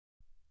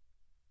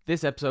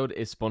This episode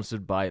is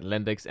sponsored by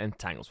Lendex and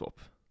TangleSwap.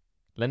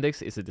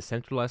 Lendex is a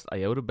decentralized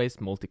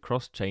IOTA-based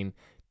multi-cross-chain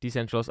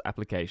decentralized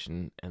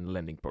application and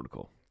lending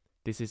protocol.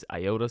 This is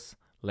IOTA's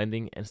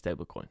lending and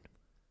stablecoin.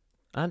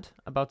 And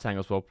about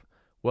TangleSwap,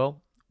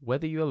 well,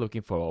 whether you are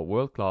looking for a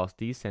world-class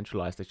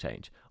decentralized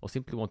exchange or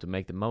simply want to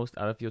make the most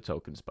out of your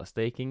tokens by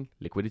staking,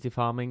 liquidity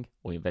farming,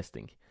 or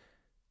investing,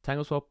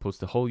 TangleSwap puts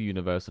the whole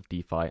universe of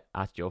DeFi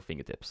at your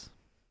fingertips.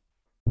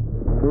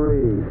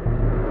 3,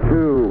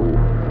 2,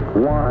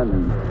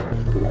 1.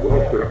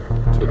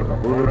 Welcome to the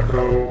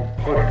Monaco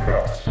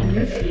Podcast.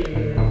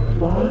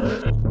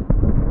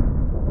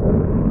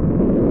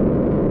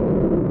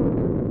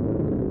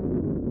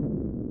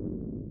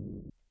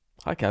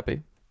 Hi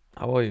Kappy,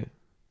 how are you?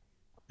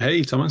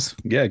 Hey Thomas,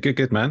 yeah,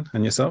 good man.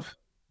 And yourself?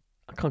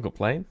 I can't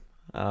complain.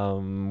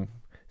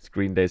 It's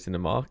green days in the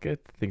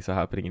market. Things are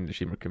happening in the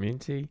Shimmer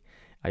community,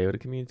 IOTA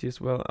community as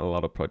well. A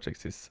lot of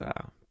projects is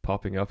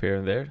popping up here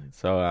and there.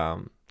 So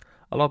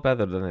a lot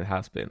better than it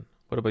has been.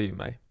 What about you,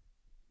 mate?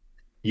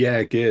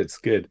 Yeah, good.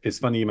 It's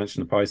funny you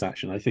mentioned the price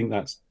action. I think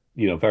that's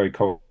very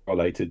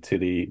correlated to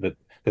the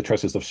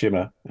Treasures of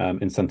Shimmer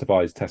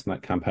incentivized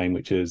testnet campaign,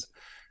 which is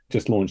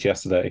just launched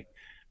yesterday.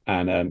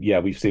 And yeah,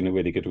 we've seen a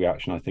really good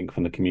reaction, I think,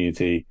 from the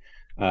community,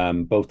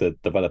 both the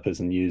developers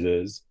and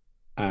users.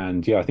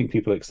 And yeah, I think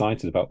people are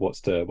excited about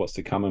what's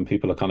to come, and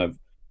people are kind of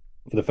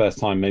for the first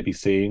time maybe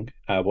seeing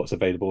what's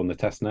available in the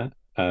testnet.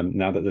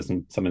 Now that there's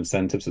some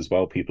incentives as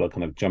well, people are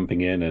kind of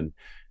jumping in and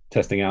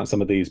testing out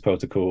some of these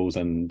protocols,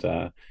 and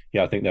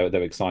yeah, I think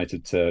they're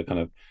excited to kind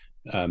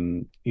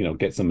of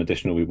get some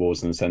additional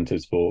rewards and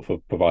incentives for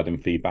providing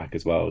feedback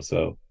as well.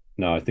 So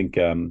no, I think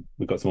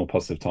we've got some more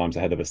positive times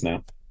ahead of us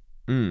now.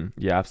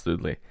 Yeah,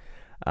 absolutely.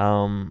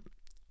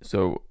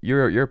 So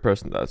you're a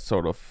person that's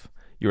sort of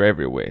you're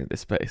everywhere in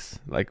this space.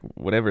 Like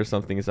whenever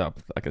something is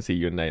up, I can see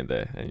your name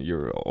there, and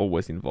you're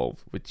always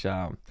involved, which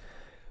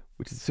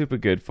is super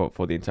good for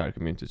the entire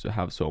community to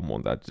have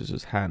someone that is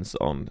just hands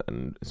on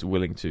and is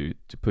willing to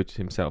put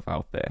himself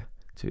out there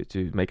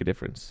to make a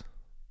difference.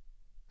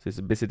 So it's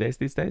busy days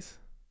these days.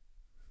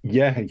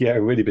 Yeah,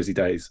 really busy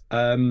days.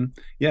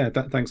 Yeah,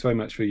 thanks very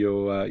much for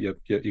your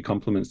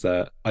compliments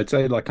there. I'd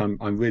say like I'm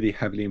really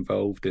heavily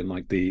involved in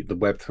like the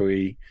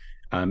Web3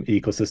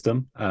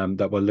 ecosystem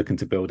that we're looking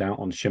to build out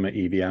on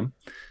ShimmerEVM.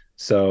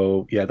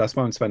 So yeah, that's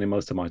why I'm spending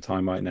most of my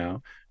time right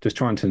now, just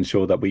trying to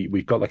ensure that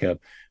we've got like a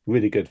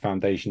really good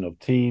foundation of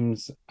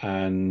teams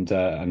and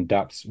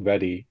dApps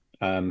ready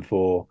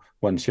for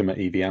when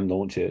ShimmerEVM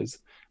launches.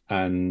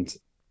 And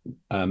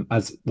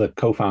as the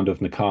co-founder of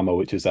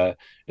Nakama,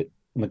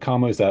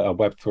 Nakama is a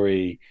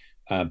Web3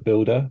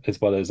 builder as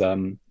well as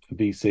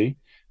VC.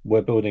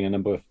 We're building a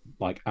number of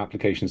like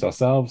applications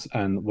ourselves,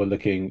 and we're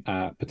looking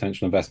at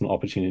potential investment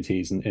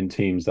opportunities in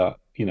teams that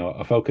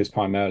are focused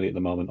primarily at the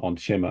moment on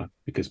Shimmer,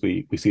 because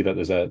we see that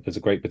there's a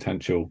great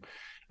potential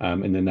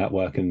in the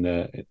network in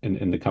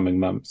the coming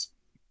months.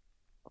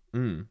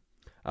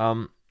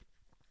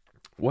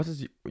 What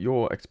has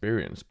your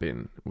experience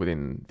been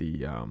within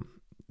the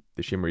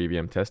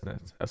ShimmerEVM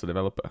testnet as a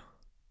developer?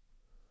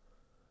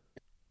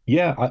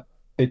 Yeah,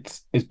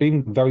 it's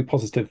been very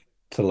positive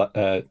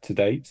to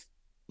date.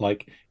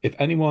 Like, if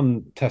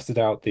anyone tested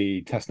out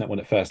the testnet when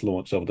it first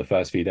launched over the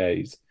first few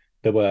days,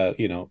 there were,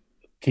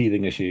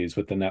 teething issues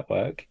with the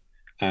network.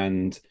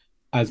 And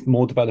as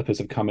more developers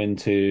have come in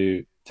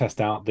to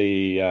test out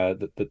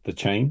the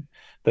chain,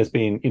 there's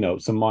been,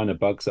 some minor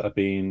bugs that have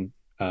been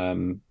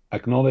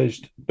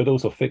acknowledged, but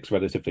also fixed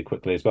relatively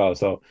quickly as well.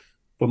 So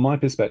from my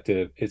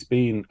perspective, it's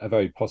been a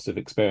very positive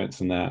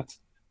experience in that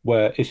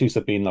where issues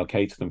have been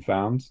located and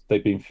found,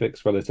 they've been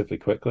fixed relatively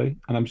quickly.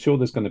 And I'm sure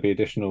there's going to be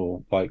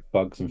additional like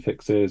bugs and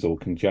fixes or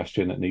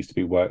congestion that needs to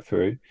be worked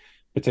through,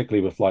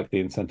 particularly with like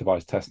the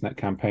incentivized testnet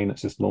campaign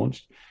that's just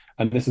launched.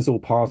 And this is all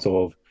part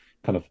of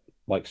kind of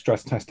like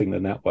stress testing the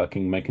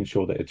networking, making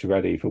sure that it's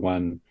ready for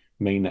when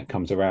mainnet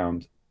comes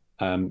around.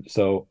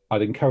 So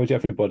I'd encourage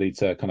everybody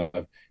to kind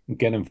of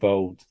get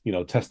involved,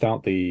 test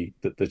out the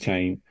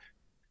chain,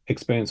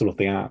 experience all of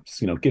the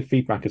apps, give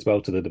feedback as well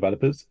to the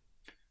developers.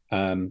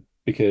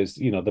 Because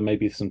there may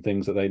be some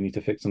things that they need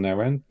to fix on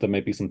their end. There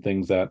may be some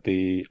things that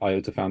the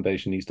IOTA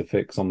Foundation needs to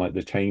fix on like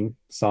the chain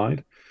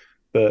side.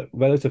 But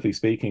relatively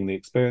speaking, the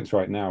experience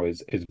right now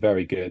is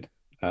very good.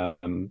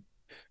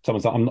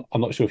 Thomas, I'm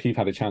not sure if you've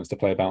had a chance to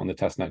play about on the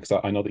testnet, because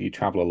I know that you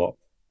travel a lot.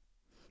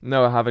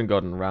 No, I haven't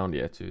gotten around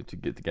yet to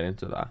get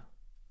into that.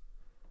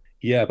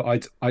 Yeah,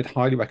 but I'd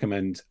highly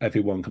recommend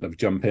everyone kind of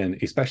jump in,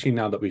 especially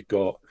now that we've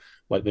got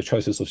like the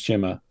Treasures of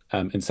Shimmer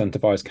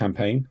incentivized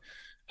campaign.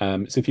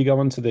 So if you go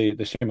onto the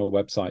Shimmer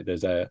website,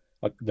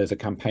 there's a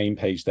campaign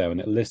page there, and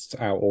it lists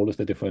out all of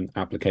the different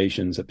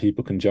applications that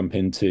people can jump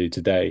into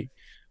today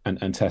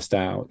and test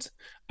out.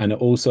 And it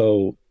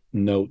also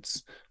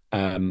notes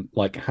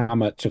like how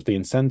much of the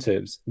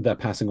incentives they're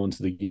passing on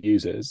to the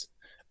users.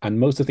 And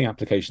most of the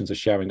applications are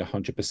sharing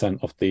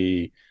 100% of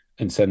the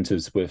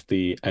incentives with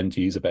the end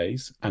user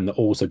base, and they're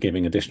also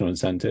giving additional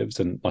incentives.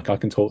 And like I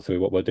can talk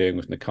through what we're doing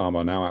with Nakama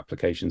on our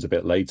applications a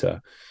bit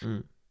later.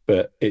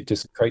 But it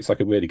just creates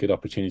like a really good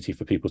opportunity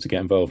for people to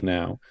get involved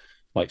now.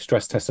 like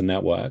stress test the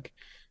network,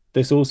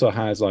 this also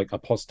has like a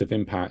positive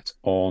impact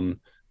on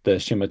the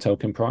Shimmer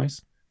token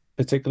price,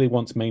 particularly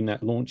once mainnet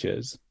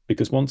launches,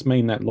 because once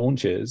mainnet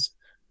launches,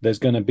 there's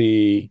going to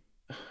be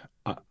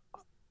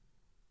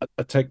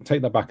take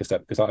that back a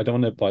step, because I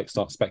don't want to like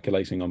start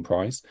speculating on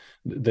price.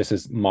 This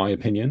is my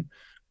opinion,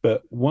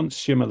 but once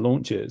Shimmer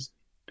launches,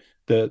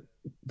 the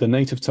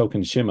native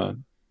token Shimmer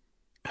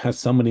has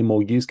so many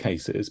more use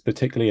cases,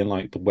 particularly in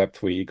like the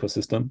Web3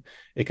 ecosystem.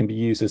 It can be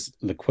used as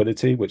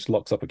liquidity, which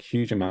locks up a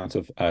huge amount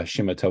of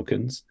Shimmer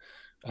tokens,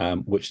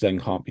 which then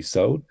can't be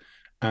sold.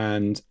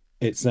 And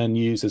it's then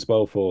used as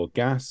well for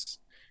gas.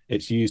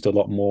 It's used a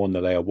lot more on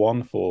the layer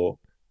one for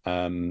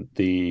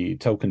the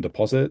token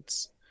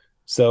deposits.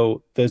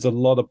 So there's a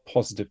lot of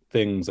positive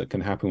things that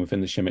can happen within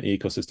the Shimmer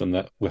ecosystem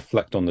that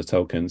reflect on the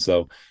token.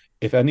 So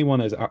if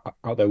anyone is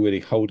out there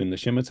really holding the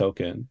Shimmer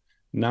token,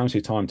 now's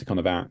your time to kind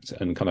of act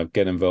and kind of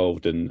get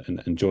involved and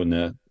join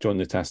the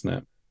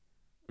testnet.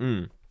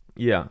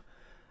 Yeah.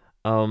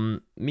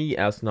 Me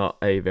as not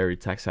a very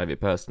tech savvy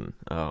person,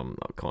 I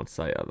can't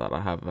say that I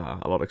have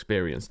a lot of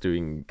experience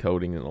doing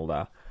coding and all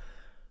that.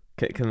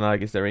 Can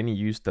like, is there any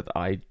use that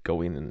I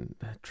go in and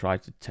try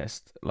to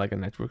test like a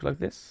network like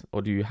this,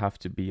 or do you have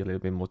to be a little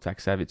bit more tech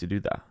savvy to do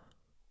that?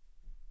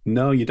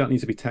 No, you don't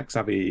need to be tech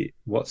savvy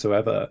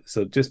whatsoever.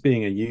 So just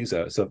being a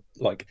user. So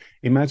like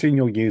imagine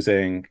you're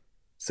using,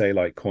 say,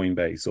 like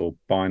Coinbase or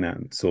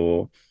Binance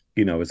or,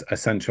 as a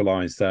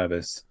centralized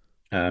service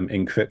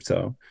in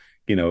crypto.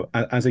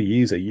 As a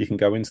user, you can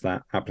go into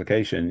that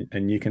application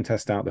and you can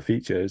test out the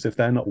features. If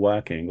they're not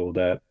working or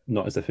they're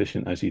not as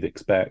efficient as you'd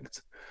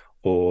expect,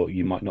 or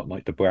you might not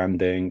like the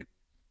branding,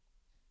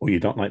 or you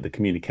don't like the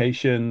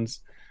communications,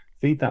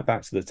 feed that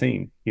back to the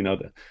team.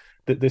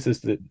 That this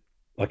is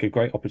like a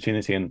great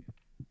opportunity, and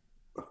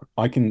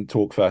I can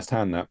talk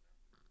firsthand that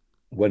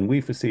when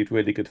we've received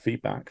really good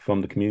feedback from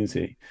the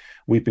community,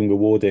 we've been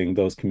rewarding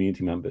those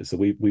community members. So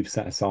we've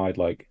set aside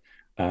like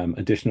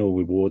additional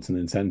rewards and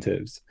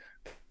incentives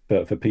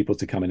for people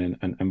to come in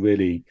and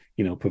really,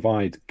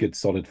 provide good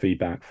solid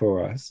feedback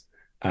for us.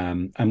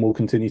 And we'll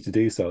continue to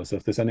do so. So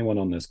if there's anyone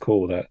on this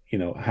call that,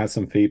 has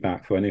some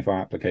feedback for any of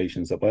our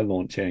applications that we're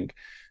launching,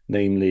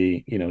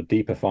 namely,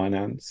 Deepr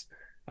Finance,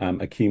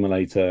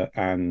 Accumulator,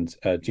 and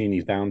Genie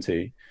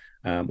Bounty,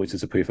 which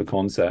is a proof of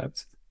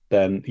concept,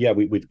 then yeah,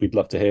 we'd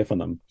love to hear from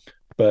them.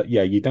 But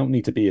yeah, you don't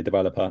need to be a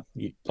developer.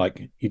 You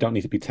don't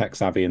need to be tech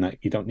savvy, and that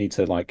you don't need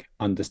to like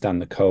understand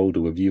the code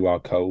or review our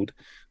code.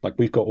 Like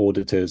we've got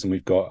auditors and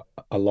we've got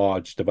a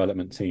large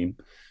development team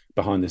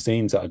behind the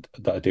scenes that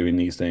are doing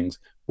these things.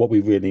 What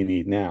we really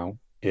need now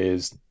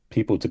is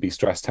people to be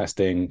stress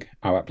testing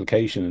our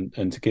application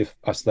and to give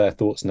us their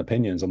thoughts and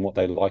opinions on what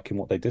they like and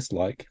what they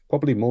dislike.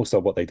 Probably more so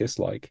what they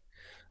dislike.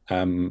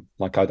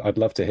 Like I'd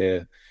love to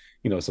hear,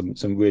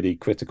 some really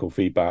critical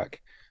feedback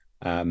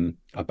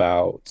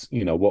about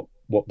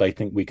what they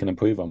think we can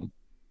improve on.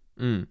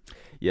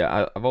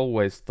 Yeah, I've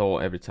always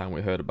thought every time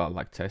we heard about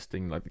like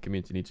testing, like the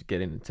community needs to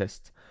get in and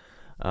test.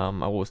 I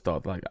always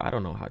thought like I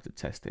don't know how to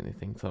test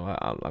anything, so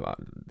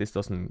this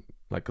doesn't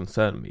like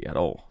concern me at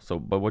all. So,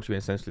 but what you're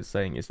essentially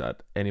saying is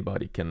that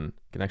anybody can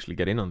actually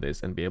get in on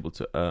this and be able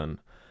to earn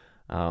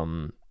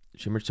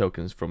Shimmer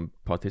tokens from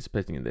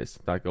participating in this.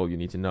 Like all you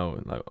need to know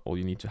and like all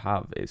you need to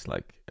have is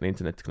like an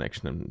internet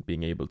connection and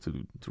being able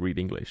to read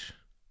English,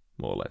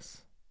 more or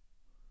less.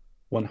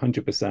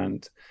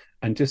 100%.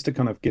 And just to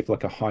kind of give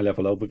like a high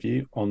level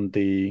overview on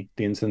the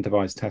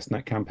incentivized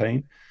testnet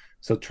campaign.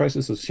 So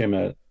Treasures of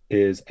Shimmer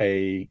is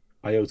a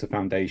IOTA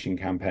Foundation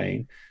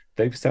campaign.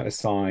 They've set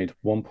aside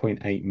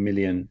 1.8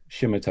 million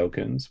Shimmer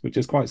tokens, which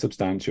is quite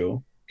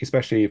substantial,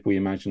 especially if we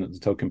imagine that the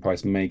token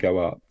price may go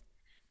up.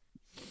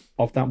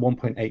 Of that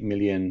 1.8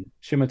 million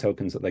Shimmer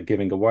tokens that they're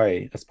giving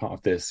away as part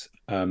of this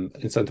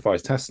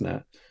incentivized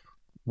testnet,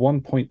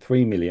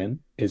 1.3 million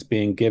is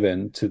being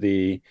given to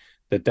the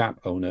dApp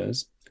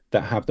owners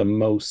that have the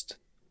most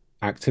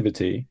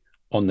activity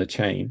on the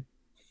chain.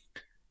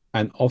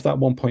 And of that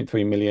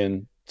 1.3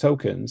 million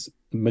tokens,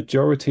 the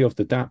majority of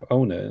the dApp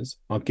owners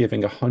are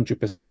giving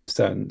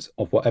 100%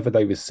 of whatever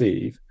they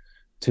receive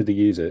to the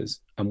users.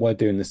 And we're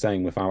doing the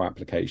same with our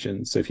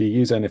applications. So if you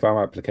use any of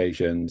our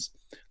applications,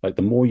 like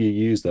the more you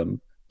use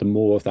them, the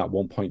more of that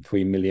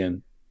 1.3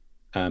 million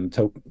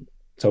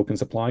token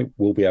supply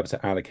we'll be able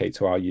to allocate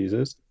to our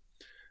users.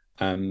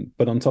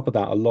 But on top of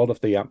that, a lot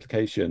of the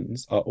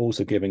applications are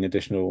also giving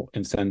additional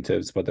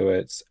incentives, whether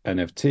it's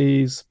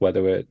NFTs,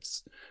 whether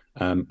it's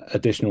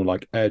additional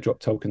like airdrop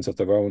tokens of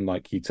their own,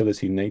 like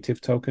utility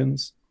native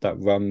tokens that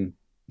run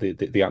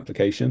the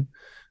application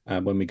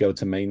when we go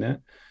to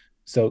mainnet.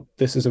 So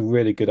this is a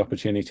really good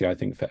opportunity, I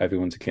think, for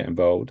everyone to get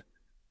involved.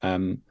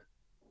 And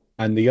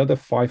the other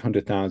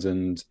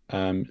 500,000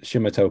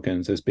 Shimmer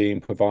tokens is being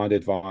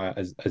provided via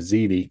a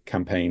Zeely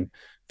campaign.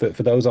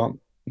 For those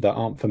that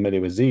aren't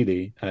familiar with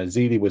Zeely,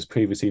 Zeely was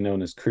previously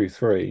known as Crew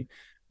 3,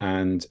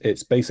 and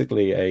it's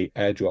basically a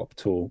airdrop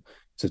tool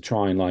to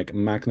try and like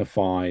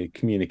magnify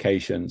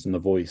communications and the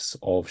voice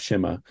of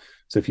Shimmer.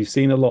 So if you've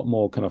seen a lot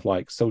more kind of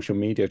like social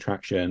media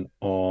traction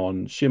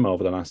on Shimmer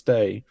over the last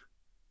day,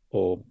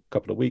 or a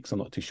couple of weeks. I'm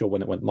not too sure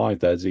when it went live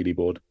there, Zili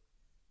board.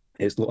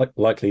 It's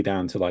likely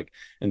down to like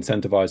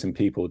incentivizing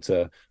people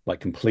to like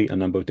complete a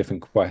number of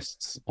different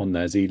quests on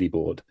their Zili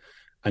board.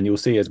 And you'll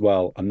see as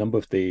well a number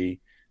of the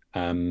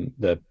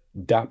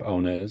DApp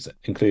owners,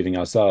 including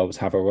ourselves,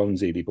 have our own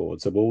Zili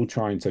board. So we're all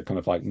trying to kind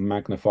of like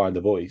magnify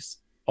the voice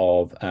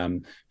of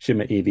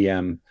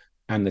ShimmerEVM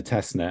and the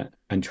testnet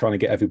and trying to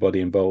get everybody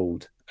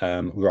involved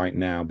right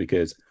now,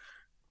 because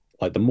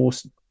like the more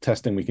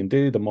testing we can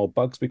do, the more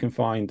bugs we can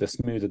find, the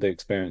smoother the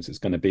experience is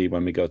going to be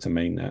when we go to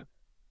mainnet.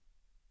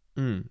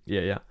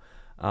 Yeah.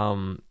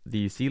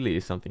 The Sealy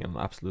is something I'm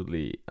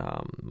absolutely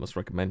must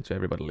recommend to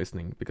everybody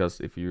listening, because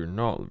if you're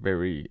not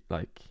very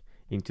like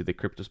into the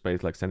crypto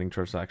space, like sending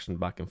transaction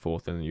back and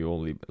forth, and you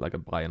only like a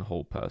buy and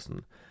hold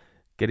person,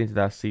 get into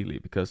that Sealy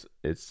because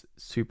it's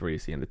super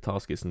easy and the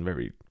task isn't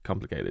very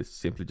complicated. It's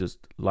simply just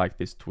like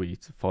this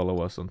tweet,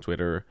 follow us on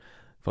Twitter,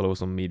 follow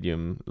us on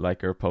Medium,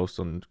 like our posts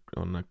on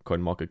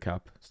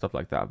CoinMarketCap, stuff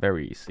like that.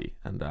 Very easy,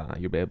 and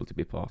you'll be able to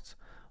be part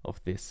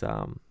of this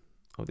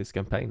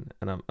campaign.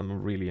 And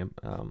I'm really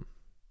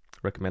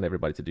recommend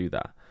everybody to do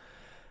that.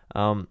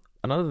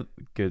 Another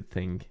good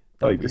thing.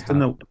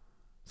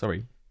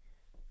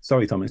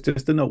 Sorry, Thomas.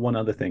 Just to note one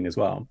other thing as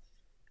well,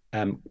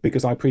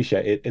 because I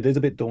appreciate it. It is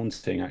a bit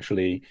daunting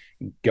actually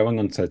going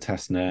onto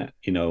testnet.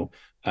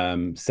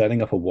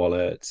 Setting up a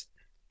wallet,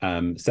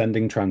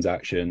 sending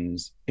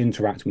transactions,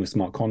 interacting with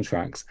smart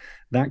contracts.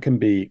 That can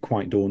be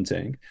quite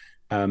daunting.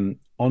 On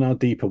our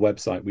Deepr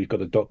website, we've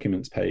got a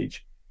documents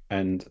page,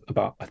 and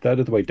about a third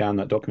of the way down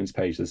that documents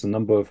page, there's a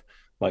number of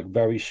like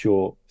very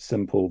short,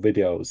 simple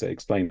videos that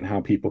explain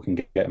how people can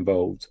get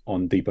involved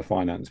on Deepr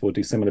Finance. We'll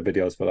do similar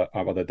videos for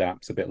our other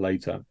dApps a bit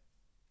later.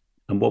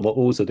 And what we're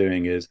also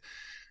doing is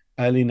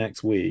early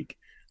next week,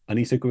 I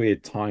need to agree a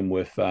time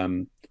with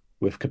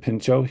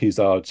Capincho, who's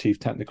our chief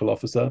technical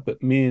officer.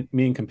 But me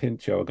and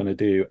Capincho are going to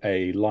do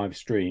a live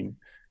stream,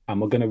 and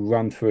we're going to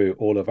run through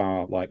all of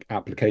our like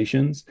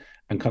applications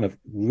and kind of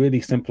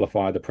really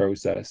simplify the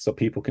process so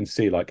people can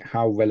see like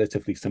how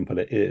relatively simple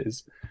it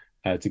is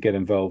to get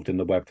involved in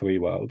the Web3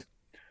 world.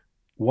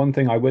 One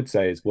thing I would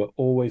say is we're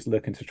always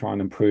looking to try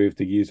and improve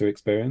the user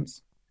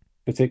experience,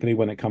 particularly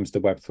when it comes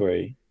to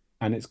Web3.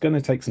 And it's going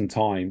to take some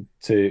time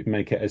to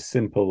make it as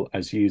simple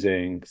as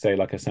using, say,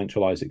 like a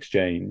centralized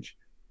exchange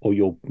or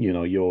your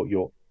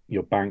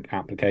bank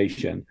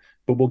application.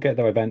 But we'll get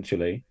there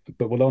eventually.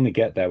 But we'll only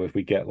get there if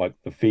we get like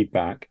the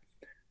feedback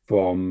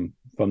from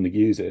the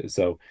users.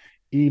 So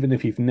even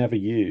if you've never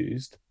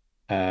used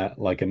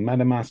like a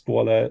MetaMask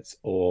wallet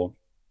or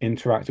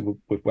interacted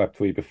with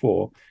Web3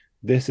 before,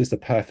 this is the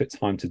perfect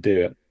time to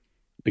do it,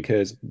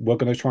 because we're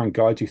going to try and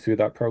guide you through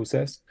that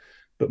process.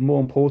 But more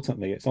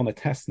importantly, it's on a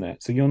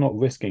testnet, so you're not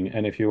risking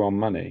any of your own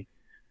money.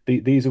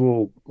 These are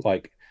all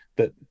like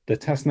the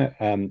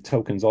testnet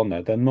tokens on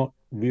there. They're not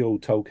real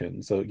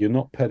tokens, so you're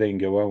not putting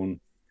your own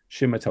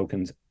Shimmer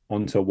tokens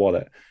onto a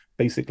wallet.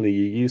 Basically,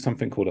 you use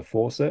something called a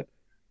faucet,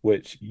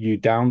 which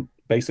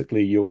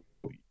basically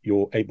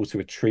you're able to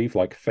retrieve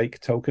like fake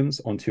tokens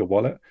onto your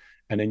wallet,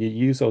 and then you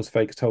use those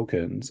fake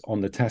tokens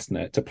on the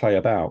testnet to play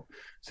about.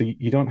 So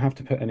you don't have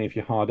to put any of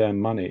your hard-earned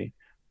money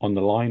on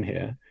the line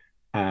here.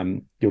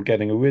 You're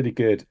getting a really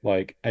good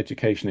like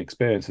education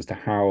experience as to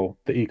how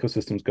the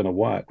ecosystem is going to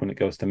work when it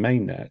goes to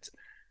mainnet,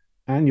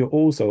 and you're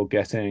also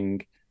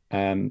getting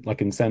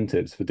like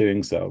incentives for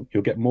doing so.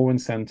 You'll get more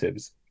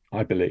incentives,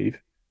 I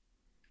believe,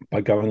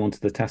 by going onto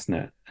the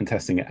testnet and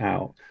testing it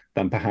out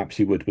than perhaps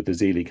you would with the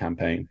Zili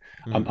campaign.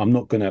 I'm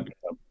not going to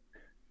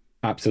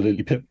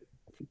absolutely put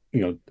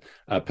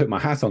my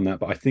hat on that,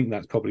 but I think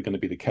that's probably going to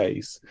be the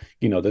case.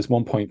 There's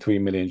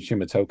 1.3 million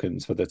Shimmer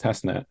tokens for the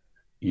testnet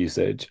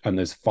usage, and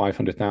there's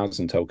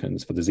 500,000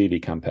 tokens for the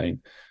Zili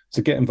campaign.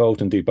 So get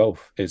involved and do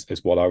both is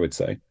what I would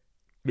say.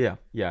 Yeah,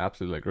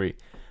 absolutely agree.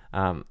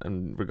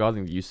 And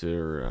regarding the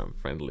user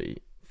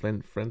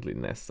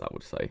friendliness, I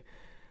would say,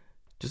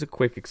 just a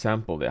quick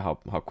example there how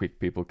quick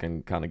people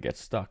can kind of get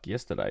stuck.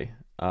 Yesterday,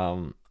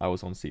 I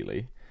was on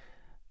Zili,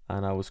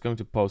 and I was going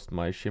to post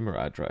my Shimmer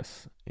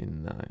address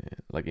in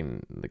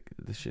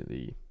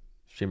the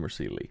Shimmer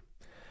Zili.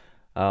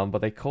 But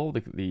they called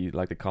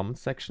the comment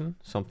section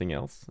something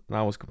else, and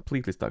I was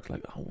completely stuck.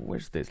 Like, oh,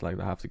 where's this? Like,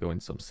 I have to go in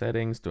some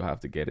settings to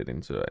have to get it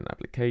into an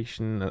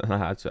application, and I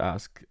had to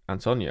ask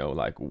Antonio,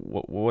 like,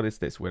 what is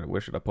this?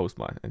 Where should I post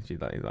my? And she's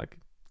like,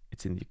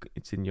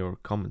 it's in your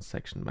comment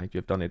section, mate.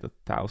 You've done it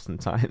 1,000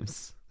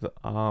 times.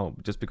 So,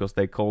 just because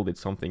they called it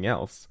something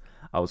else,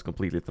 I was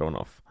completely thrown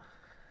off.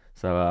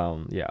 So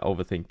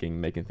overthinking,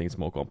 making things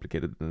more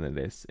complicated than it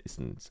is,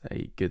 isn't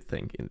a good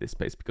thing in this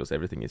space, because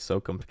everything is so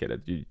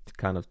complicated. You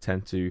kind of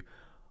tend to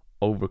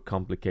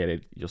overcomplicate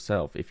it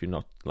yourself if you're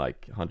not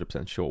like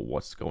 100% sure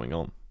what's going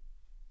on.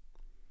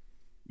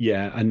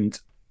 Yeah, and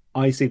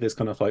I see this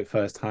kind of like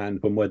firsthand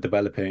when we're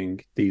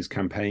developing these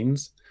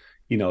campaigns.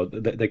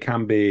 They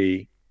can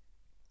be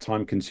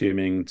time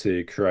consuming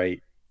to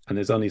create, and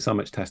there's only so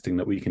much testing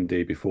that we can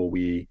do before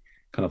we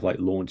kind of like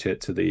launch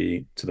it to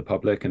the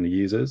public and the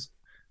users.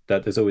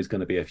 That there's always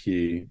going to be a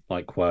few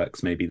like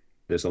quirks. Maybe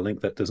there's a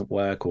link that doesn't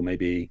work, or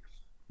maybe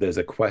there's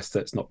a quest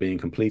that's not being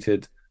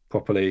completed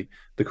properly.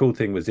 The cool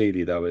thing with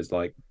Zeely though is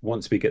like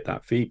once we get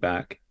that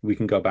feedback, we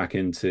can go back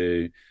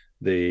into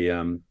the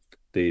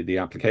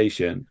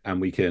application and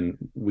we can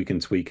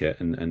tweak it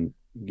and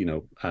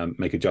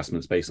make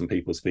adjustments based on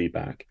people's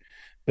feedback.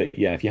 But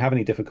yeah, if you have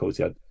any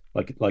difficulty,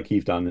 like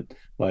you've done,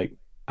 like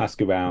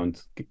ask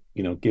around,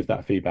 give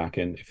that feedback,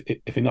 and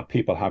if enough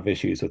people have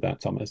issues with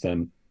that, Thomas,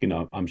 then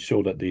I'm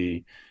sure that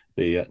the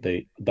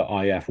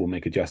IF will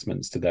make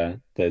adjustments to their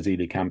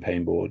Zeely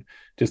campaign board,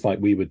 just like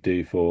we would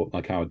do for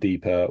like our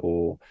Deepr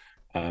or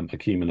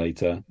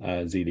Accumulator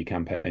Zeely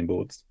campaign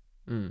boards.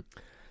 Mm.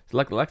 So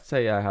like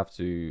say I have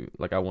to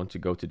I want to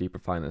go to Deepr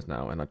Finance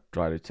now and I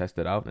try to test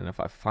it out, and if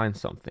I find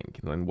something,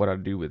 then what I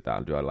do with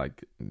that? Do I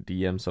like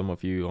DM some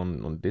of you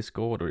on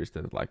Discord, or is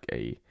there like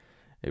a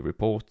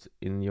report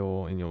in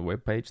your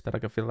webpage that I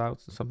can fill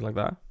out, something like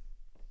that?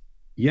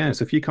 Yeah,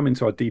 so if you come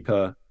into our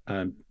Deepr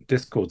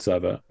Discord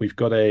server, we've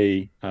got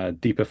a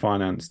Deepr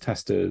Finance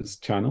testers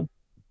channel.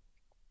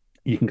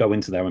 You can go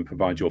into there and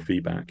provide your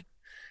feedback.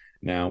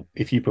 Now,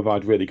 if you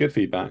provide really good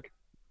feedback,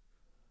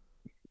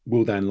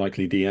 we'll then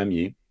likely DM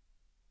you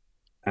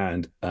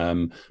and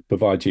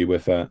provide you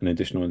with an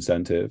additional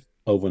incentive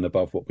over and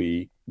above what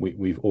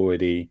we've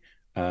already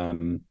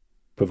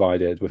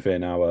provided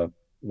within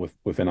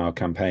our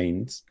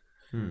campaigns.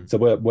 So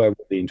we're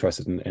really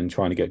interested in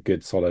trying to get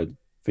good, solid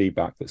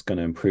feedback that's going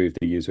to improve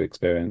the user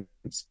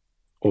experience.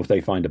 Or if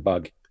they find a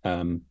bug,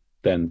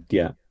 then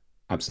yeah,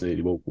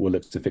 absolutely, we'll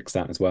look to fix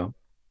that as well.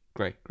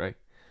 Great.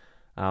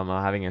 I'm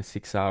having a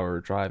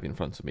 6-hour drive in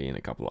front of me in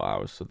a couple of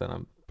hours, so then I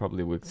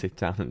probably would sit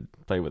down and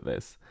play with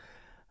this.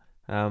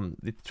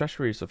 The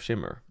treasuries of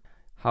Shimmer,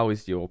 how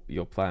is your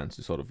plan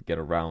to sort of get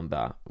around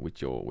that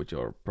with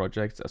your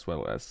projects, as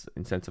well as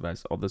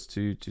incentivize others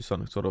to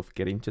sort of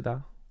get into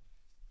that?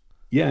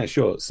 Yeah,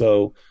 sure.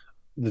 So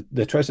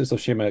the Treasures of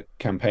Shimmer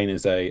campaign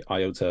is a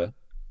IOTA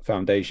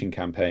Foundation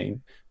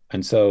campaign,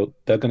 and so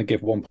they're going to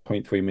give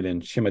 1.3 million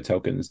Shimmer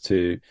tokens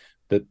to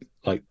the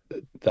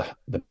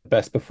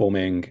best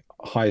performing,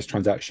 highest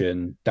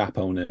transaction DApp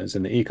owners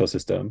in the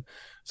ecosystem.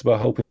 So we're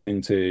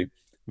hoping to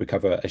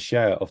recover a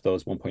share of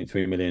those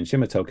 1.3 million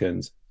Shimmer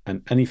tokens,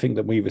 and anything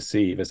that we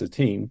receive as a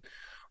team,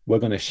 we're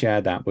going to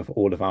share that with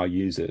all of our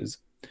users.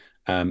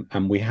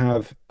 And we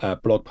have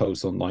blog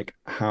posts on like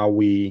how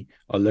we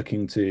are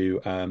looking to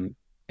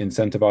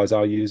incentivize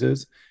our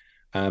users.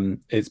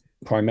 It's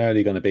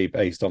primarily going to be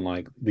based on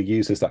like the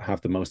users that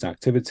have the most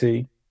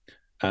activity,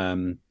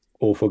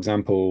 or for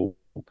example,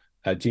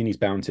 Genie's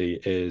Bounty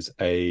is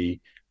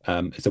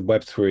it's a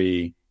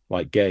Web3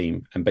 like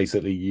game, and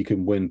basically you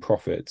can win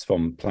profits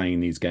from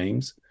playing these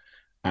games,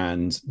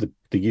 and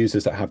the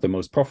users that have the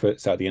most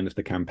profits at the end of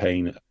the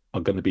campaign are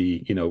going to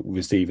be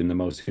receiving the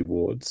most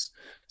rewards.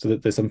 So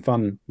that there's some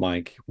fun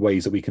like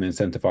ways that we can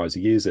incentivize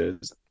the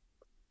users,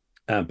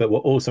 but we're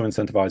also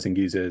incentivizing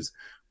users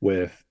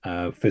with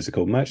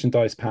physical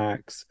merchandise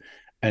packs,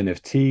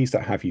 NFTs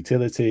that have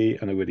utility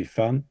and are really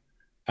fun.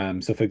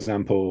 So for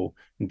example,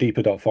 in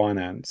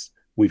Deepr.finance,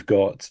 we've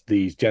got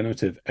these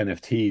generative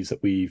NFTs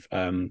that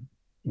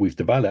we've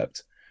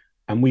developed,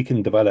 and we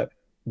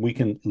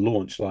can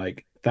launch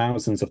like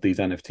thousands of these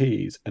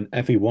NFTs, and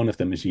every one of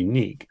them is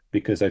unique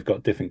because they've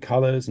got different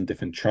colors and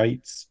different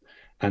traits,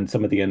 and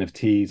some of the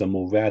NFTs are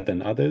more rare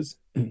than others.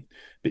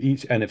 But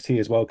each NFT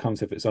as well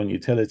comes with its own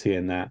utility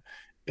in that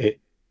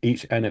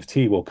each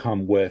NFT will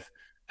come with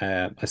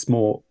a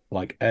small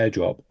like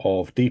airdrop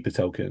of Deepr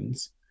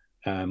tokens,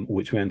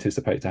 which we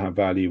anticipate to have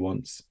value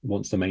once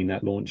the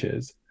mainnet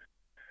launches.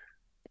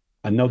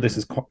 I know this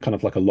is kind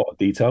of like a lot of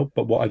detail,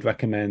 but what I'd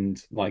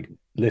recommend like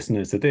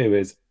listeners to do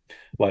is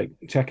like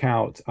check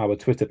out our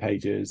Twitter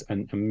pages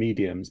and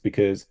mediums,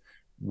 because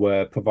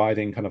we're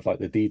providing kind of like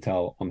the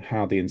detail on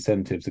how the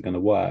incentives are going to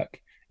work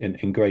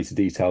in greater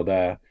detail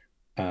there.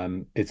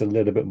 It's a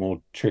little bit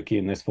more tricky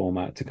in this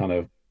format to kind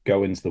of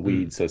go into the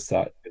weeds as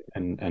such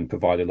and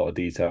provide a lot of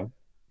detail.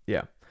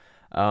 Yeah.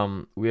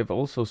 We have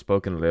also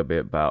spoken a little bit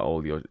about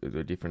all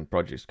the different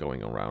projects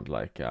going around,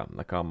 like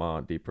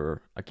Nakama, Deepr,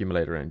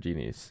 Accumulator, and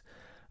Genies.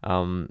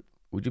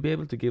 Would you be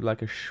able to give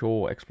like a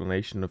short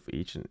explanation of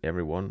each and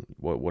every one,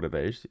 what it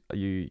is?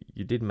 You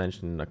did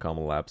mention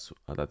Nakama Labs,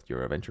 that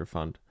you're a venture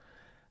fund.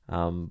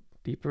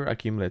 Deepr,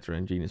 Accumulator,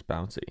 and Genie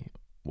Bounty.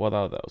 What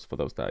are those for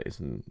those that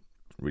isn't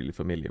really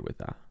familiar with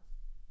that?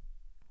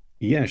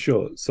 Yeah,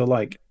 sure. So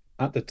like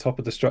at the top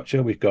of the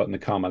structure, we've got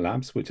Nakama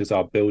Labs, which is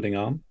our building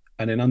arm.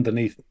 And then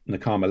underneath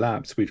Nakama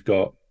Labs, we've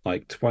got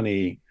like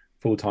 20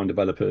 full-time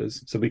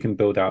developers. So we can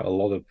build out a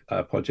lot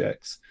of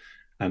projects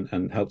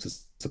and help to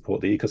support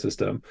the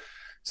ecosystem.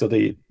 So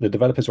the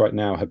developers right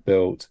now have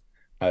built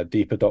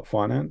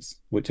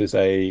Deepr.finance, which is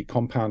a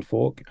compound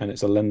fork, and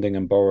it's a lending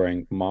and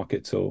borrowing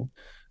market tool.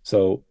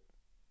 So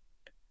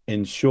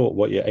in short,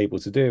 what you're able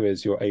to do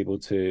is you're able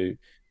to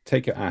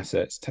take your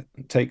assets,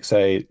 take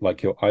say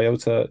like your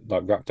IOTA,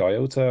 like wrapped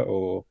IOTA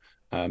or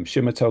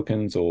Shimmer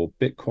tokens or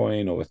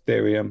Bitcoin or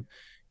Ethereum.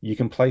 You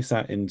can place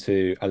that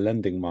into a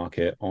lending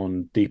market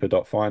on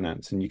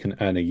Deepr.finance, and you can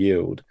earn a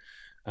yield.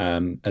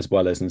 as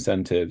well as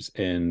incentives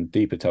in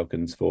Deepr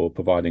tokens for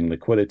providing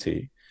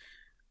liquidity.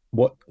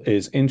 What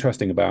is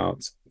interesting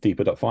about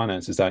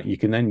Deepr.finance is that you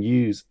can then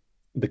use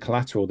the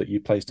collateral that you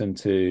placed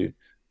into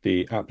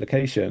the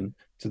application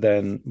to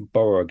then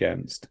borrow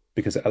against,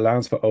 because it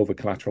allows for over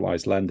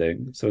collateralized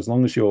lending. So as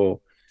long as your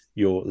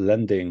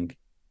lending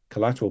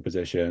collateral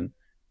position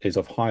is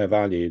of higher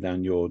value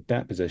than your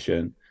debt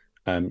position,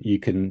 you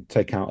can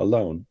take out a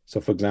loan.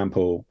 So for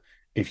example,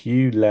 if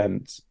you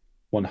lent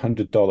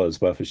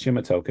 $100 worth of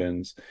Shimmer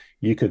tokens,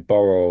 you could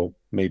borrow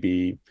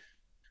maybe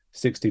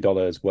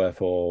 $60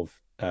 worth of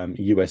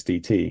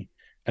USDT,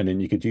 and then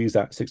you could use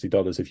that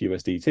 $60 of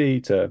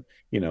USDT to,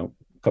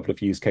 a couple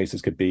of use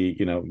cases could be,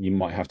 you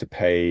might have to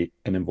pay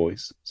an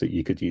invoice, so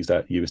you could use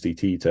that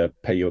USDT to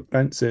pay your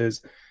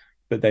expenses,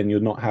 but then you're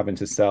not having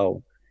to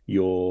sell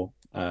your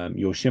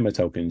Shimmer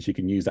tokens. You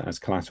can use that as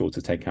collateral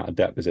to take out a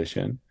debt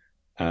position.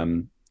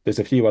 There's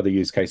a few other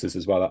use cases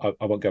as well.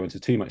 I won't go into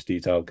too much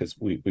detail because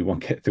we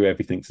won't get through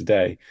everything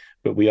today,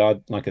 but we are,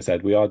 like I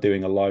said, we are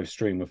doing a live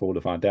stream with all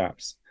of our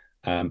dApps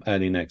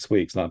early next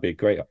week. So that'd be a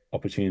great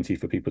opportunity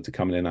for people to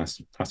come in and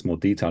ask more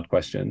detailed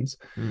questions.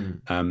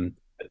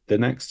 The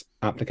next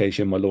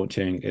application we're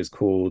launching is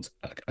called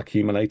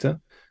Accumulator.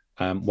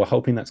 We're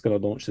hoping that's going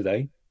to launch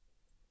today.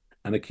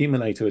 And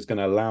Accumulator is going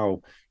to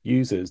allow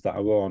users that are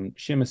on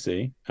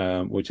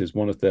ShimmerEVM, which is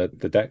one of the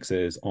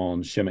dexes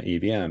on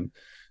ShimmerEVM,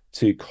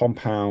 to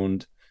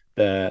compound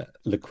their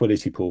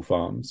liquidity pool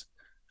farms.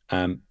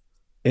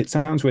 It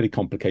sounds really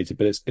complicated,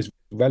 but it's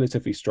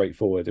relatively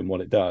straightforward. And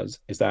what it does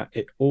is that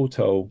it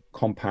auto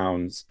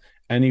compounds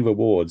any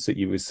rewards that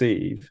you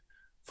receive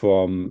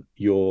from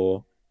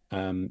your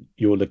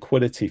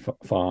liquidity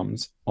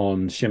farms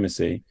on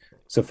ShimmerEVM.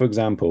 So, for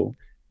example,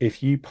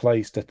 if you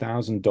placed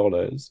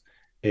 $1,000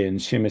 in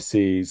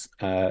ShimmerEVM's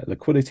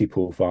liquidity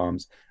pool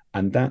farms,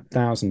 and that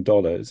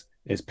 $1,000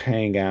 is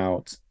paying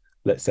out,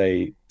 let's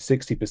say,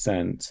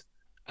 60%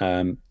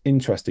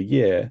 interest a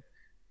year,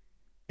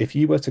 if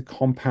you were to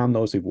compound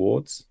those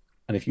rewards,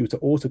 and if you were to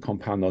auto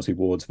compound those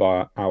rewards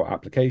via our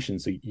application,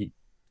 so you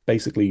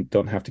basically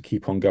don't have to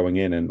keep on going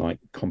in and like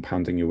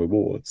compounding your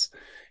rewards,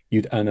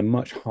 you'd earn a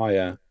much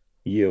higher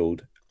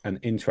yield and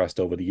interest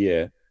over the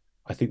year.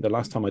 I think the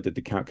last time I did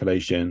the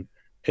calculation,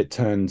 it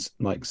turns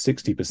like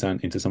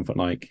 60% into something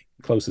like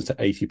closer to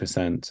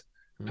 80%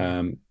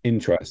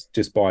 interest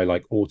just by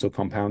like auto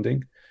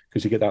compounding,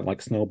 because you get that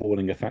like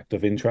snowballing effect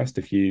of interest.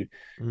 If you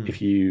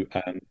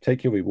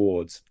take your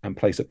rewards and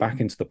place it back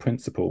into the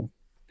principal,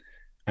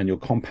 and you're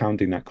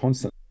compounding that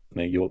constantly,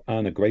 you'll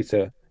earn a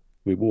greater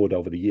reward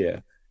over the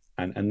year,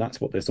 and that's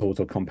what this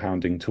auto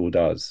compounding tool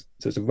does.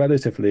 So it's a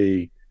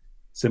relatively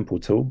simple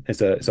tool.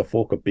 It's a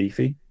fork of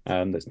Beefy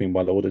that's been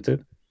well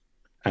audited,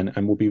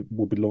 and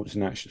we'll be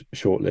launching that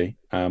shortly,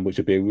 which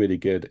would be a really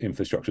good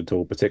infrastructure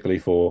tool, particularly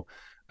for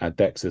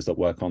dexes that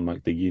work on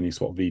like the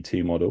Uniswap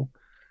V2 model.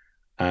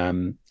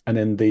 And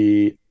then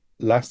the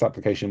last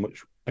application,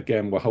 which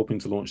again we're hoping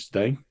to launch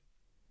today,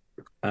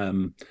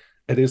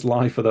 it is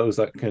live for those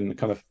that can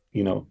kind of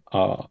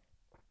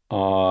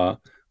are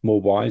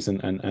more wise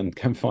and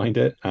can find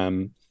it,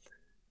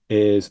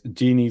 is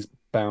Genie's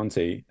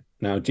Bounty.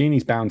 Now,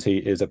 Genie's Bounty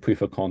is a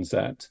proof of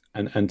concept,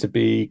 and to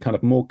be kind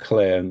of more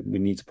clear, and we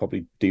need to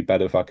probably do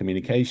better with our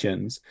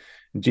communications,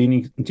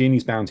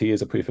 Genie's Bounty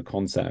is a proof of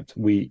concept.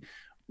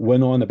 We're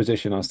not in a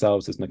position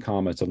ourselves as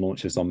Nakama to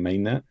launch this on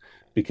mainnet,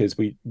 because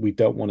we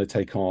don't want to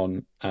take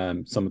on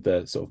some of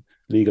the sort of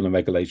legal and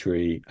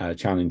regulatory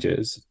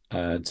challenges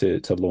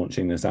to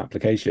launching this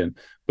application.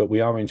 But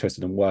we are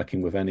interested in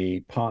working with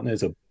any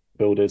partners or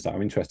builders that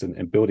are interested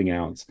in building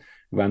out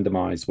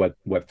randomized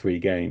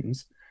Web3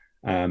 games.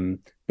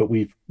 But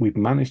we've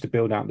managed to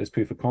build out this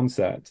proof of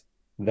concept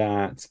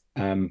that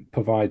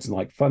provides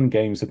like fun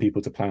games for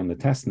people to play on the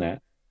testnet,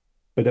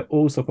 but it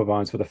also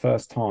provides for the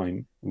first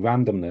time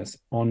randomness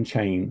on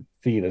chain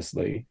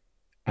feelessly,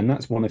 and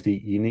that's one of the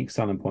unique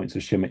selling points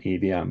of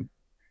ShimmerEVM.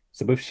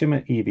 So with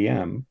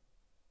ShimmerEVM,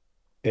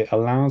 it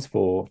allows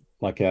for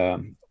like a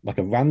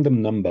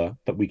random number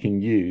that we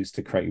can use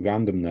to create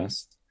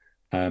randomness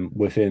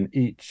within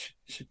each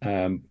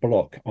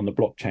block on the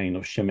blockchain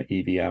of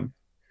ShimmerEVM.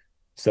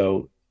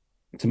 So,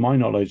 to my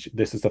knowledge,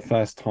 this is the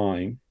first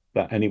time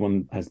that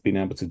anyone has been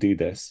able to do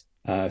this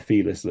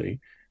feelessly,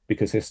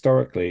 because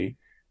historically,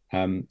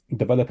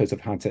 developers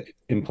have had to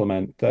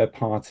implement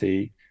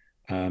third-party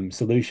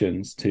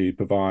solutions to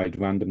provide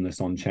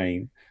randomness on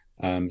chain,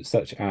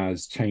 such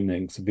as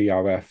Chainlink's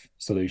VRF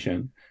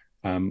solution,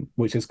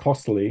 which is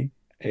costly.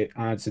 It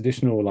adds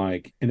additional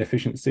like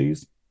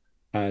inefficiencies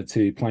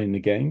to playing the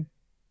game,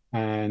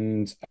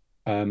 and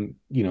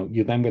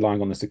you're then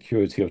relying on the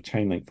security of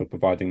Chainlink for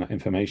providing that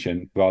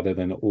information rather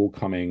than all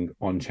coming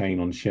on chain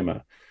on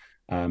Shimmer.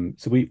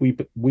 So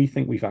we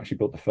think we've actually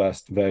built the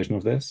first version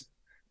of this,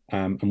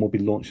 and we'll be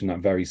launching that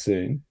very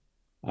soon.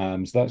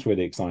 So that's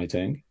really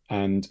exciting.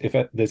 And if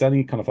there's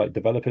any kind of like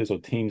developers or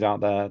teams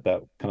out there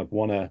that kind of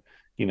want to,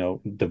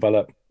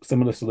 develop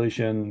similar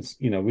solutions,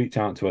 reach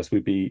out to us.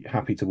 We'd be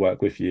happy to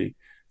work with you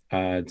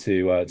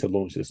to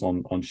launch this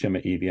on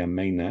ShimmerEVM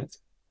mainnet.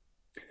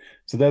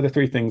 So they're the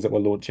three things that we're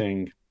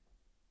launching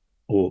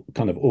or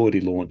kind of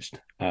already launched.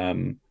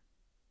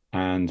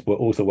 And we're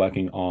also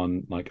working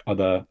on like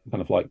other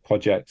kind of like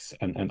projects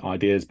and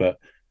ideas, but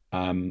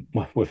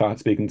without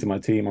speaking to my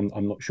team,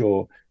 I'm not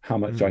sure how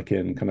much I Mm.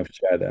 can kind of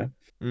share there.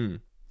 Mm.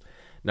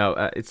 No,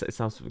 it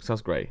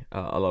sounds great.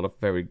 A lot of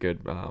very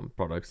good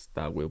products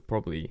that will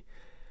probably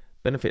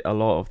benefit a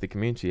lot of the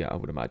community, I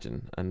would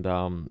imagine.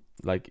 And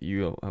like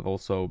you have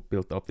also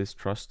built up this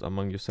trust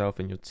among yourself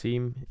and your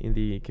team in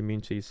the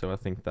community. So I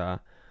think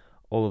that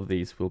all of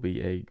these will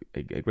be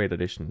a great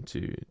addition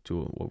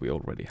to what we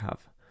already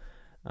have.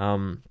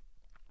 Um,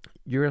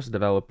 you're as a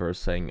developer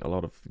saying a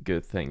lot of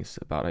good things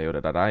about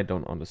IOTA that I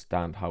don't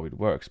understand how it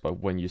works, but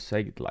when you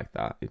say it like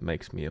that, it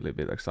makes me a little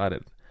bit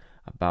excited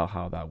about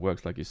how that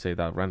works. Like you say,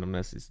 that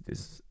randomness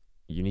is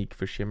unique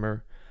for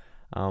Shimmer.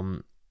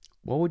 Um,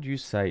 what would you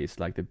say is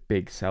like the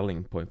big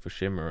selling point for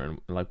Shimmer, and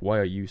like why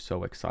are you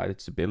so excited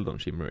to build on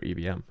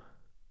ShimmerEVM?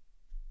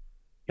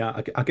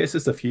 Yeah, I guess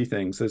there's a few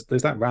things.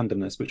 There's that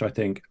randomness, which I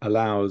think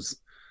allows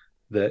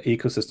the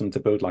ecosystem to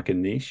build like a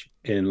niche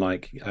in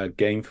like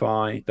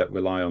GameFi that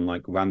rely on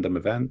like random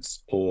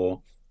events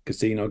or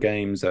casino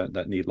games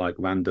that need like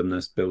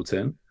randomness built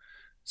in.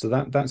 So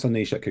that's a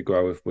niche that could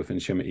grow within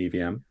Shimmer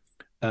EVM.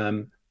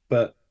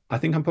 But I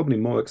think I'm probably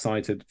more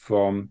excited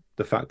from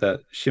the fact that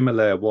Shimmer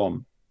Layer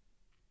 1,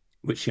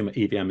 which Shimmer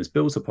EVM is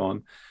built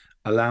upon,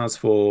 allows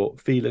for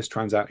feeless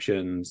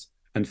transactions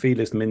and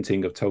feeless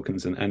minting of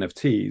tokens and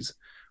NFTs,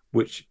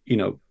 which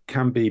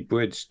can be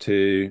bridged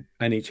to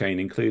any chain,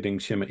 including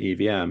Shimmer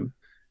EVM,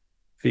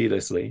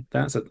 feelessly.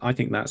 I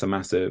think that's a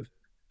massive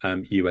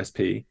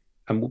USP.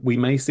 And we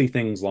may see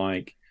things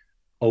like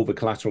over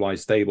collateralized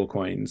stable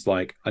coins.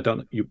 Like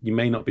you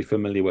may not be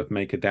familiar with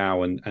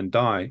MakerDAO and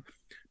DAI,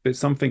 but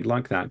something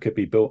like that could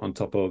be built on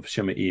top of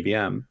Shimmer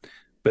EVM,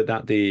 but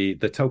that the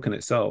token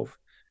itself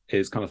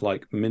is kind of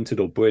like minted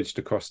or bridged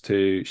across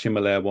to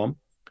Shimmer Layer 1.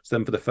 So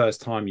then for the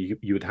first time, you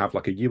would have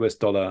like a US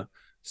dollar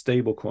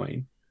stable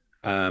coin,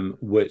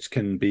 which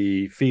can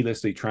be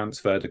feelessly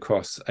transferred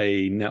across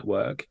a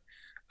network,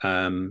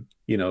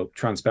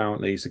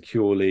 transparently,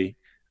 securely,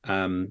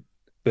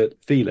 but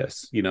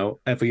feeless.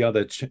 Every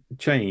other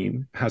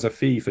chain has a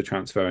fee for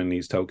transferring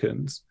these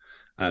tokens.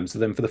 So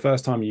then for the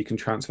first time, you can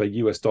transfer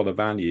US dollar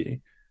value.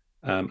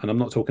 And I'm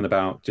not talking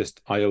about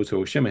just IOTA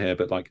or Shimmer here,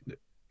 but like,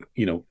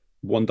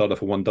 $1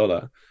 for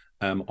 $1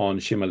 on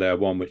Shimmer Layer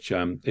 1, which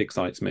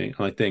excites me.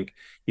 And I think,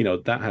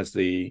 that has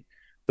the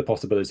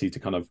possibility to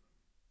kind of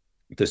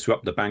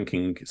disrupt the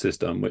banking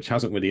system, which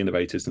hasn't really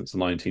innovated since the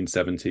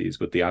 1970s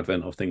with the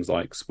advent of things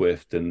like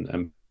Swift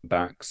and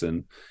Bax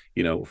and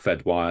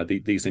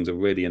Fedwire. These things are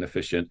really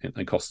inefficient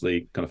and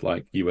costly, kind of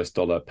like US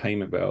dollar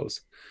payment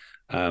rails.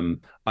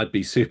 I'd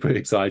be super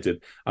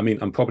excited. I mean,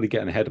 I'm probably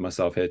getting ahead of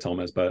myself here,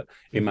 Thomas, but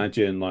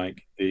imagine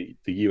like the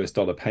US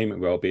dollar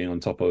payment rail being on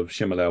top of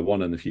Shimmer Layer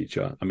 1 in the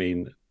future. I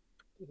mean,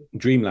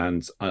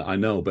 dreamland, I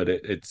know, but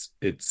it's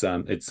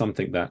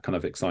something that kind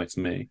of excites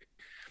me.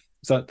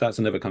 So that's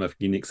another kind of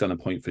unique selling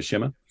point for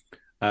Shimmer.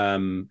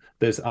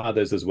 There's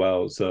others as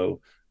well. So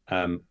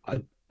I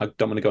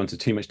don't want to go into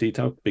too much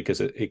detail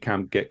because it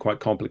can get quite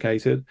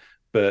complicated,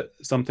 but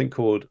something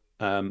called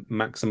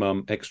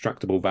maximum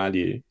extractable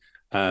value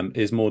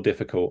is more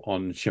difficult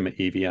on Shimmer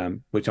EVM,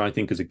 which I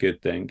think is a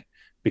good thing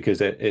because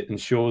it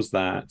ensures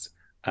that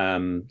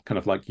kind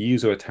of like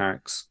user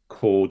attacks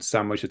called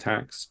sandwich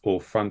attacks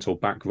or front or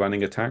back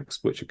running attacks,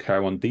 which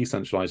occur on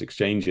decentralized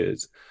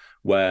exchanges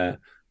where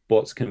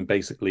bots can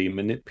basically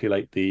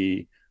manipulate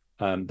the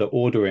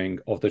ordering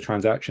of the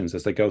transactions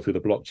as they go through the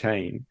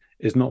blockchain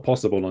is not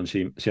possible on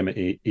Shimmer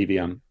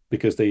EVM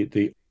because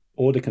the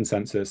order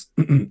consensus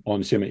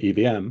on Shimmer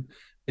EVM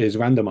is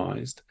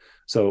randomized.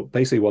 So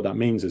basically what that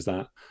means is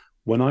that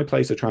when I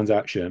place a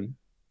transaction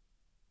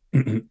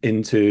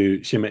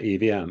into Shimmer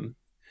EVM,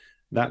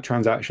 that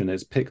transaction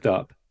is picked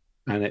up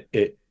and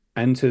it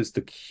enters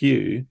the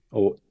queue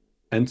or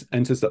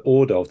enters the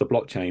order of the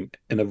blockchain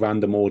in a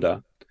random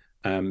order.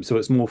 So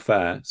it's more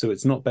fair. So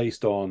it's not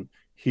based on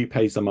who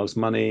pays the most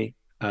money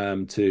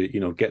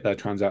to get their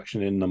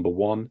transaction in number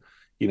one.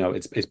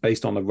 It's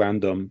based on a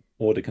random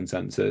order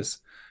consensus,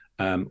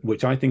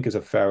 which I think is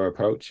a fair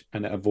approach,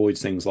 and it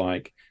avoids things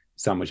like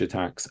sandwich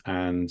attacks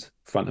and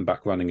front and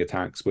back running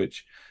attacks,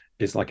 which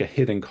is like a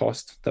hidden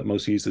cost that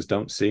most users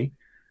don't see.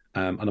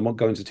 And I won't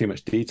go into too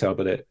much detail,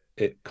 but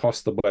it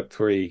costs the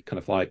Web3 kind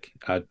of like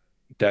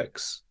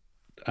DEX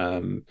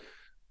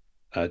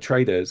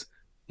traders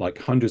like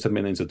hundreds of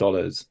millions of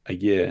dollars a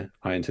year,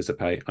 I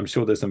anticipate. I'm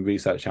sure there's some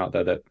research out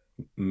there that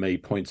may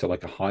point to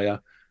like a higher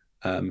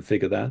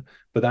figure there,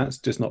 but that's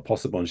just not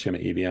possible on Shimmer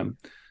EVM.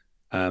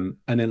 And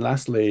then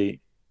lastly,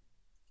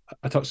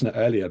 I touched on it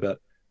earlier, but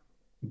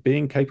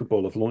being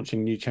capable of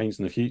launching new chains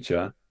in the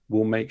future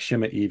will make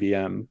Shimmer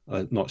EVM,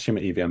 not Shimmer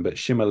EVM, but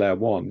Shimmer Layer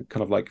 1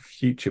 kind of like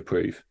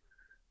future-proof.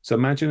 So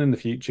imagine in the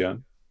future,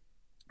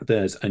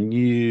 there's a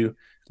new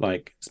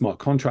like smart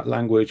contract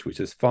language, which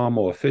is far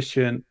more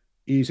efficient,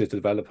 easier to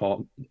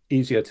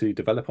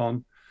develop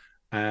on,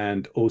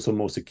 and also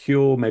more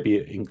secure. Maybe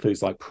it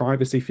includes like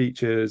privacy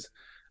features.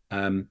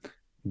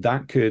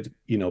 that could,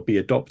 be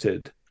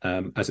adopted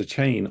as a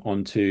chain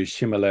onto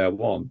Shimmer Layer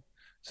 1.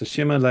 So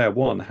Shimmer Layer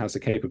 1 has the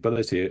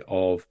capability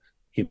of,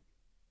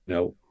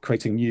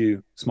 creating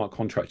new smart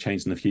contract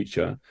chains in the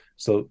future.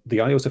 So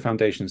the IOTA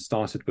Foundation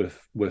started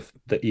with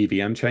the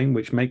EVM chain,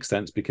 which makes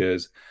sense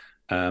because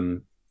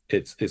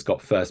it's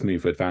got first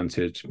mover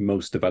advantage.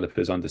 Most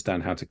developers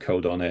understand how to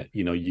code on it.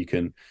 You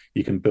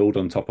can build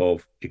on top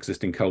of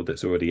existing code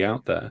that's already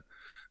out there.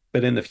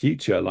 But in the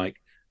future, like,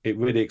 it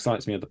really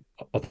excites me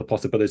of the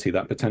possibility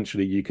that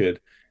potentially you could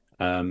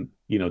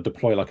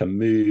deploy like a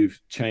move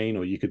chain,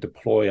 or you could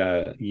deploy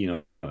a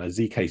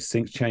ZK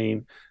sync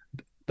chain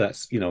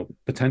that's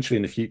potentially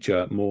in the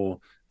future more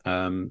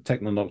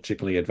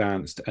technologically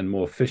advanced and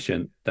more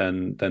efficient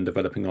than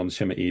developing on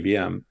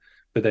ShimmerEVM.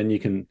 But then you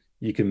can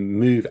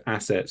move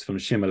assets from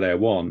Shimmer Layer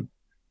 1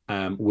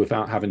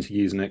 without having to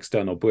use an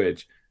external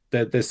bridge.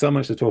 There's so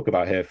much to talk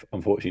about here,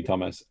 unfortunately,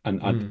 Thomas,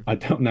 and I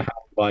don't know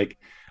how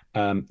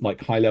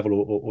like high level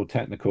or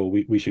technical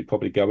we should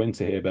probably go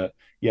into here, but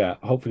yeah,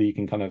 hopefully you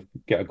can kind of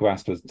get a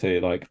grasp as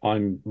to, like,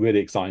 I'm really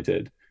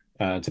excited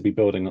to be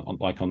building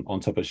on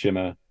top of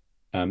Shimmer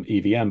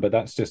EVM. But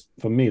that's just,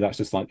 for me, that's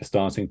just like the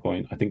starting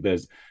point. I think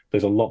there's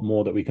a lot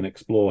more that we can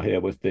explore here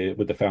with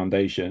the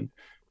foundation.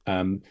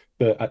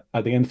 But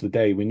at the end of the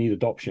day, we need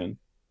adoption.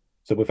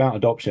 So without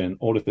adoption,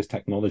 all of this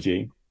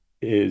technology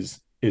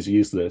is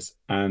useless.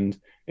 And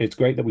it's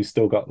great that we've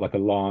still got like a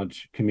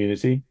large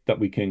community that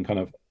we can kind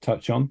of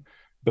touch on,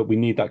 but we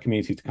need that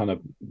community to kind of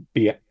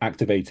be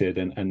activated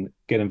and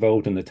get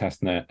involved in the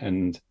testnet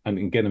and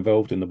get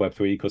involved in the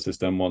Web3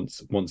 ecosystem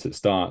once it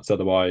starts.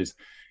 Otherwise,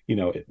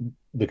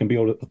 there can be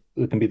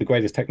the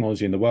greatest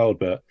technology in the world,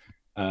 but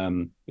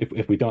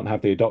if we don't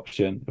have the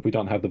adoption, if we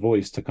don't have the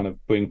voice to kind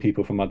of bring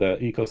people from other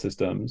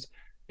ecosystems,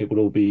 it will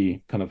all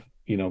be kind of,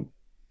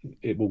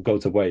 it will go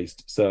to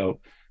waste.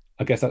 So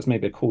I guess that's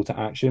maybe a call to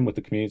action with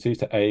the community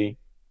to A,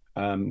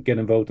 get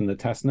involved in the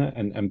testnet,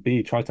 and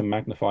B, try to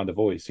magnify the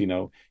voice.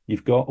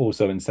 You've got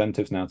also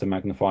incentives now to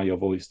magnify your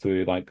voice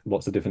through like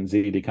lots of different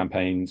ZD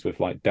campaigns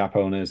with like DApp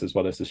owners, as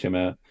well as the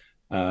Shimmer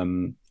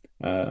the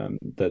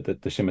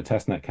Shimmer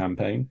testnet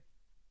campaign.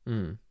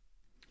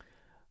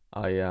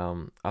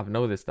 I've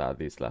noticed that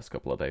these last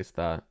couple of days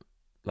that,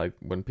 like,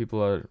 when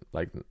people are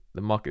like,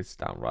 the market's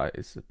down, right?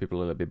 It's people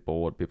are a little bit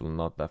bored, people are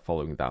not that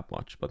following that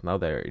much, but now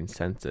they're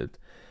incented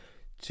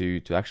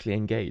to actually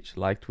engage,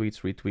 like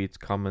tweets, retweets,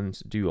 comments,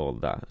 do all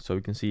that. So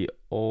you can see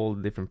all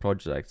the different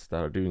projects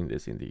that are doing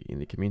this in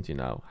the community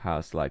now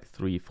has like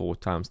 3-4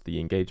 times the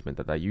engagement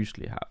that I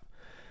usually have,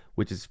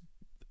 which is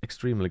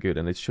extremely good.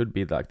 And it should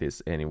be like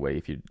this anyway,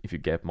 if you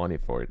get money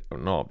for it or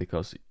not,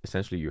 because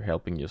essentially you're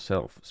helping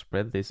yourself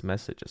spread this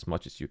message as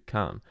much as you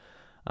can.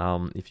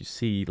 If you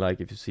see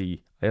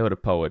IOTA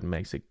Poet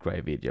makes a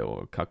great video,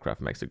 or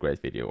Cutcraft makes a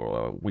great video,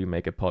 or we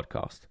make a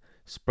podcast,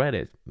 spread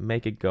it,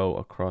 make it go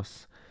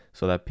across,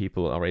 so that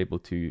people are able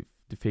to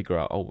figure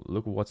out, oh,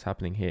 look what's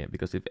happening here.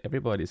 Because if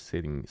everybody's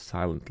sitting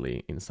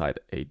silently inside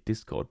a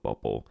Discord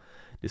bubble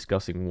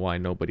discussing why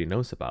nobody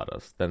knows about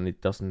us, then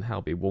it doesn't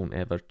help, it won't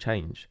ever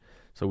change.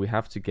 So we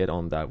have to get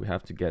on that, we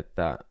have to get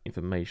that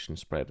information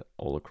spread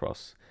all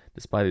across,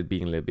 despite it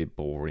being a little bit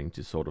boring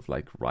to sort of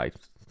like write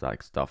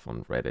like stuff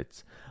on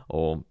Reddit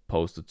or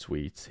post the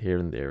tweets here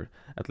and there.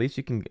 At least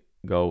you can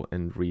go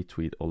and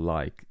retweet or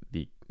like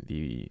the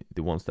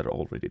ones that are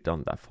already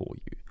done that for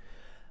you.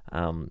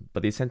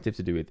 But the incentive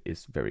to do it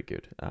is very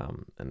good.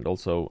 And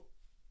also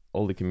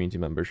all the community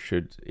members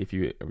should, if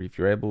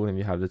you're able and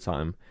you have the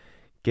time,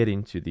 get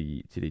into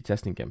the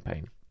testing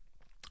campaign.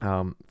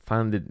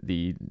 Find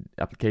the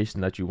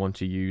application that you want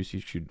to use. You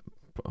should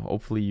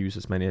hopefully use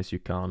as many as you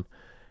can.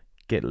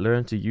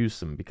 Learn to use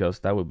them, because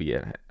that will be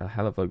a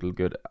hell of a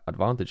good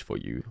advantage for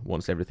you.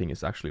 Once everything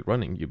is actually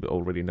running, you will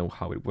already know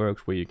how it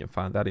works, where you can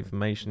find that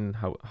information,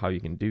 how you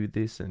can do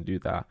this and do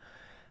that.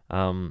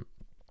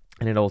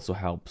 And it also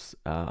helps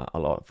a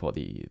lot for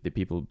the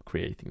people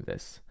creating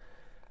this.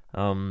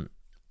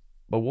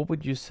 But what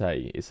would you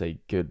say is a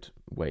good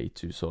way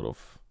to sort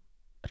of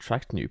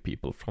attract new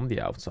people from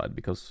the outside?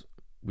 Because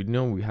we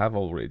know we have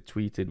already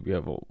tweeted,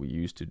 we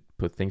used to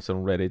put things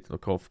on Reddit.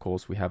 Of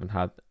course, we haven't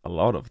had a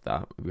lot of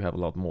that. We have a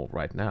lot more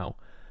right now.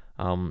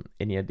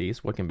 Any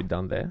ideas what can be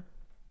done there?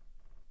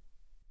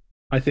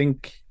 I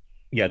think,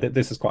 yeah,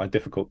 this is quite a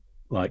difficult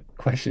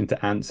question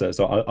to answer.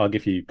 So I'll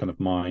give you kind of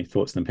my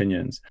thoughts and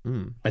opinions.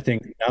 I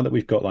think now that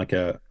we've got like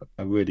a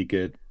really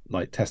good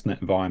like testnet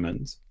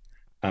environment,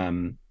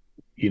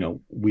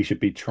 we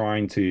should be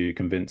trying to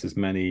convince as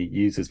many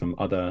users from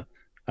other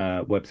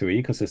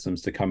Web3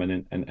 ecosystems to come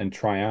in and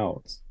try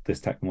out this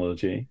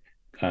technology,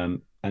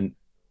 and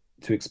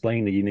to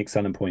explain the unique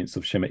selling points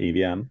of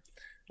ShimmerEVM,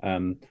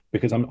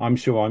 because I'm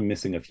sure I'm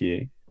missing a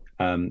few.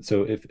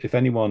 So if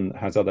anyone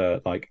has other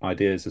like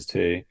ideas as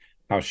to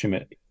how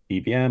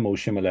ShimmerEVM or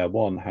Shimmer Layer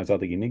 1 has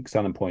other unique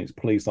selling points,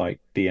 please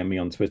like DM me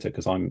on Twitter,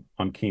 because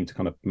I'm keen to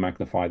kind of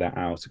magnify that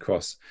out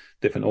across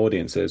different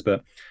audiences.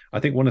 But I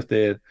think one of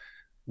this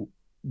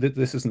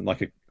isn't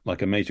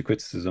like a major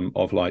criticism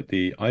of like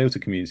the IOTA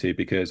community,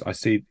 because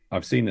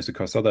I've seen this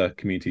across other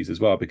communities as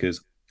well,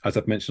 because as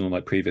I've mentioned on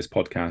like previous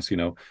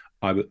podcasts,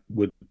 I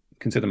would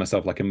consider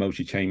myself like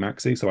emoji chain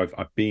maxi. So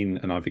I've been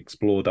and I've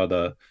explored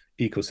other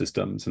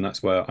ecosystems, and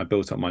that's where I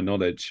built up my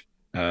knowledge.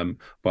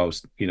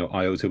 Whilst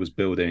IOTA was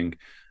building,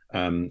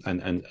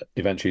 and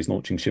eventually is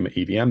launching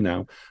ShimmerEVM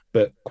now.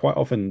 But quite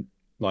often,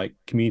 like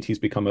communities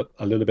become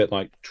a little bit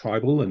like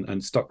tribal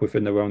and stuck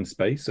within their own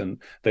space,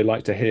 and they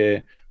like to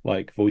hear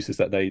like voices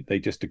that they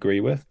just agree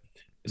with.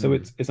 So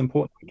it's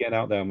important to get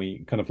out there and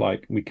we kind of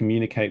like we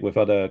communicate with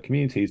other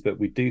communities, but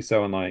we do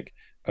so in like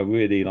a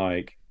really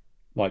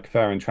like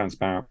fair and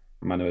transparent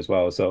manner as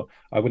well. So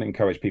I would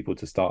encourage people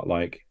to start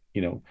like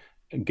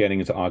getting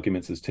into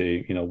arguments as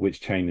to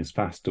which chain is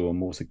faster or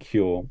more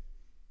secure.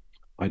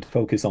 I'd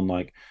focus on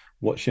like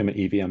what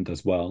ShimmerEVM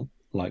does well,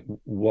 like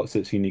what's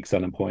its unique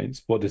selling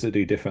points, what does it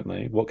do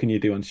differently, what can you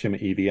do on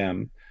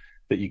ShimmerEVM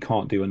that you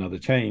can't do on other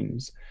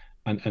chains,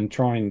 and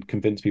try and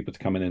convince people to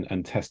come in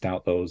and test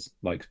out those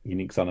like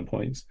unique selling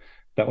points.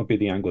 That would be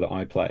the angle that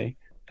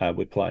I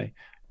would play.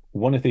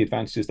 One of the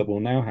advantages that we'll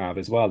now have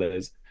as well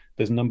is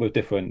there's a number of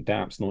different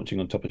dApps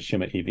launching on top of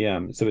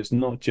ShimmerEVM. So it's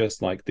not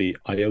just like the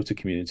IOTA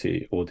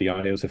community or the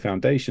IOTA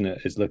Foundation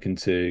that is looking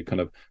to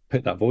kind of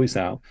put that voice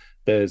out.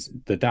 There's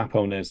the dApp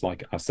owners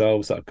like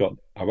ourselves that have got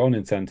our own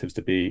incentives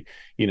to be,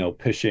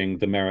 pushing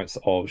the merits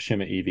of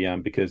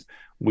ShimmerEVM because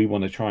we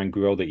want to try and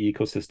grow the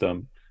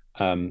ecosystem.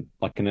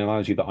 Like an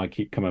analogy that I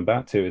keep coming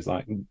back to is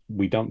like,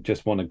 we don't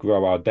just want to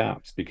grow our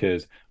dApps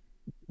because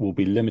we'll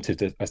be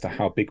limited as to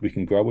how big we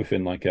can grow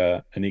within like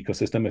an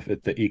ecosystem if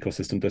the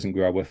ecosystem doesn't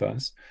grow with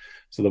us.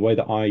 So the way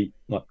that I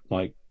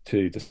like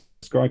to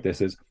describe this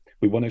is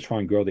we want to try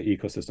and grow the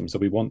ecosystem. So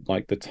we want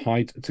like the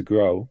tide to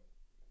grow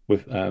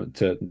with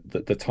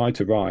the tide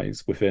to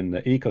rise within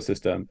the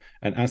ecosystem.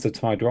 And as the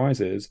tide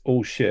rises,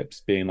 all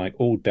ships, being like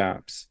all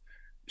dApps,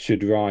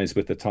 should rise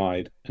with the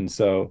tide. And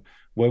so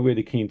we're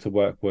really keen to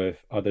work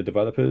with other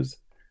developers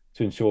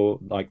to ensure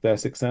like their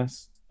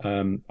success.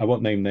 I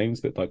won't name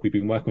names, but like we've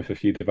been working with a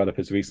few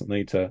developers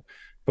recently to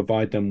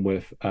provide them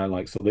with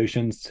like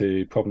solutions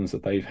to problems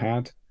that they've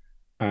had,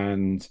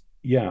 and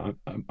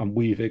and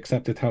we've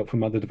accepted help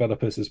from other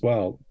developers as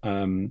well.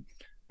 And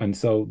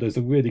so there's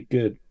a really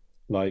good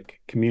like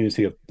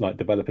community of like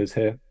developers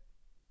here,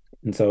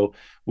 and so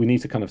we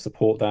need to kind of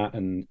support that.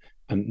 And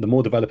the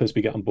more developers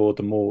we get on board,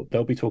 the more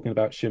they'll be talking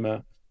about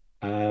Shimmer.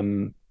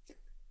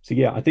 So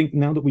yeah, I think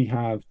now that we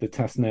have the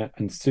testnet,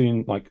 and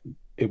soon like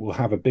it will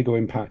have a bigger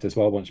impact as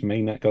well once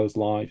mainnet goes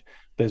live,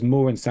 there's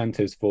more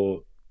incentives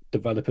for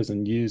developers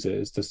and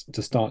users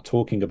to start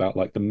talking about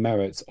like the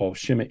merits of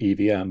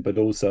ShimmerEVM, but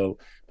also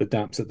the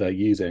dApps that they're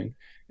using.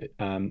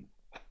 I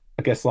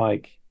guess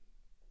like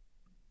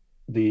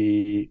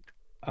the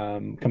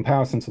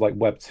comparison to like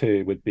Web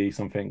 2 would be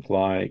something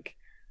like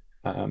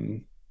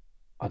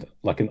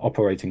like an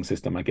operating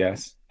system, I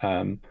guess.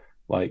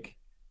 Like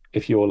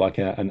if you're like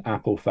an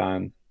Apple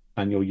fan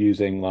and you're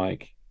using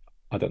like,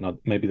 I don't know,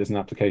 maybe there's an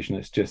application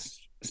that's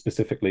just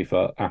specifically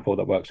for Apple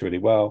that works really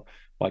well.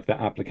 Like that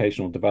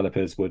applicational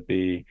developers would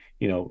be,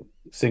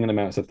 singing the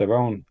merits of their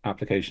own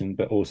application,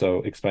 but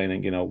also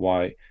explaining,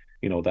 why,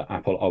 the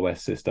Apple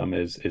OS system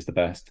is the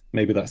best.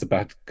 Maybe that's a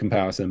bad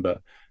comparison,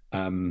 but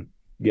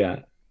yeah,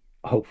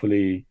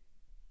 hopefully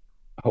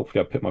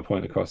I put my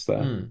point across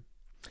there.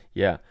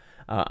 Yeah.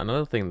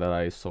 Another thing that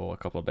I saw a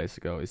couple of days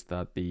ago is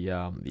that the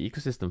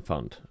ecosystem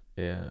fund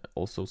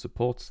also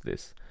supports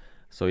this.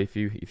 So if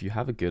you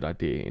have a good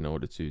idea in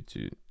order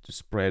to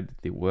spread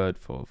the word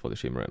for the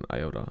Shimmer and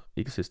IOTA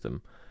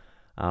ecosystem,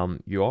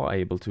 you are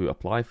able to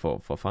apply for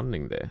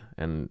funding there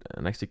and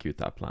execute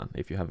that plan.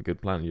 If you have a good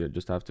plan, you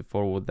just have to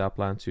forward that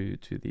plan to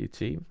the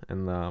team,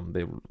 and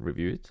they will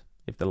review it.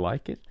 If they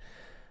like it,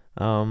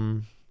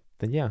 then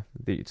yeah,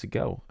 it's a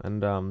go.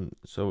 And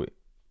so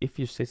if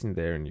you're sitting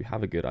there and you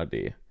have a good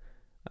idea,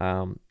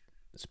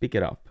 speak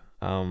it up.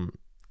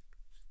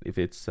 If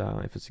it's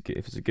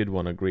a good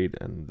one, agreed,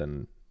 and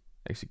then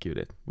execute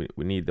it.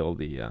 We need all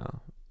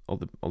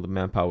the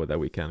manpower that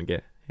we can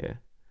get here.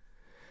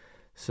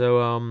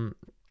 So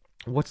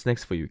what's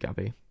next for you,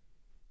 Kappy?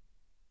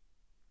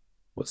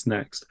 What's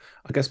next?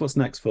 I guess what's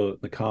next for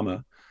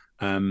Nakama.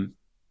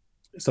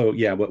 So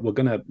yeah, we're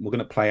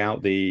gonna play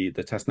out the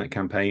testnet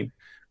campaign.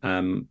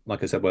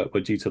 Like I said, we're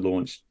due to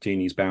launch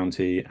Genie's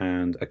Bounty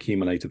and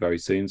Accumulator very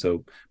soon.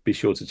 So be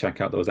sure to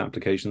check out those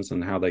applications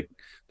and how they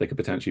could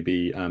potentially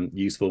be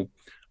useful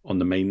on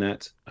the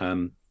mainnet.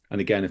 And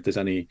again, if there's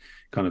any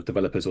kind of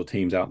developers or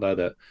teams out there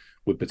that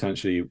would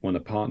potentially want to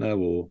partner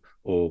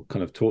or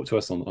kind of talk to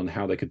us on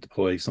how they could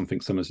deploy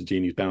something similar to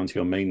Genie's Bounty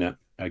on mainnet,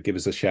 give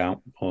us a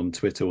shout on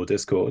Twitter or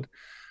Discord.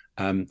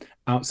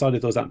 Outside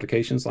of those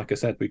applications, like I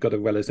said, we've got a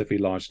relatively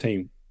large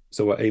team,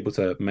 so we're able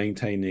to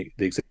maintain the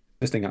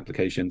existing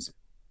applications,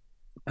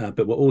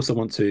 but we'll also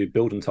want to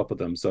build on top of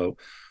them. So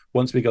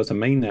once we go to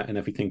mainnet and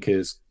everything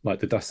is like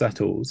the dust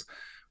settles,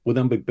 we'll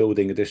then be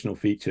building additional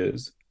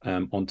features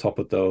on top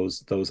of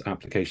those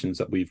applications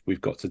that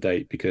we've got to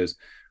date, because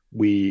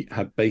we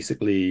have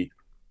basically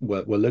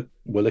we're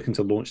looking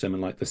to launch them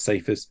in like the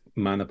safest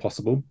manner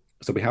possible.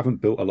 So we haven't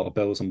built a lot of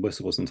bells and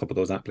whistles on top of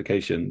those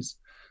applications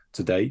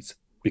to date.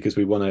 because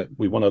we want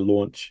to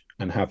launch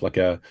and have like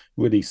a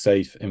really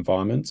safe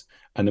environment,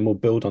 and then we'll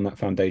build on that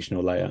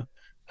foundational layer.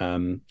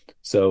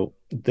 So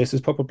this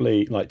is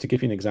probably, like, to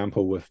give you an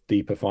example, with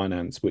Deepr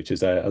Finance, which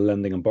is a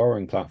lending and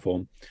borrowing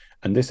platform,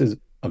 and this is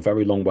a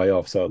very long way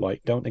off. So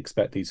like, don't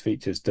expect these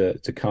features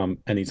to come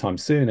anytime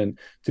soon. And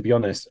to be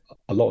honest,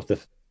 a lot of the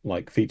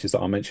like features that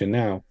I'll mention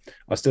now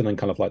are still in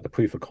kind of like the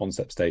proof of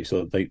concept stage,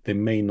 so they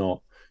may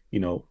not,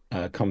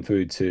 come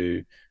through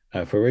to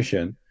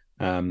fruition.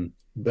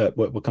 But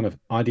we're kind of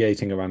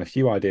ideating around a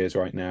few ideas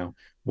right now.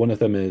 One of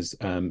them is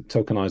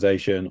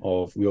tokenization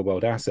of real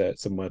world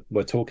assets, and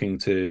we're talking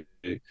to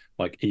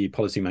like EU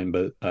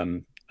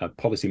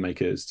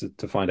policymakers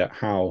to find out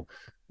how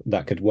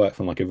that could work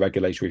from like a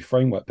regulatory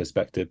framework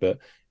perspective. But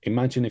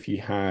imagine if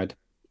you had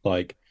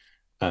like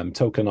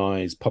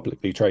tokenized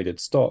publicly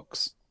traded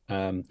stocks.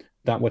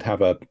 That would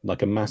have a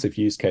massive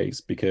use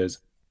case, because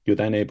you're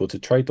then able to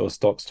trade those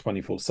stocks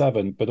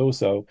 24/7, but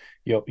also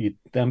you'd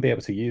then be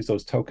able to use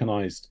those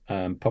tokenized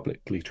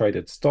publicly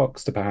traded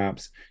stocks to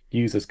perhaps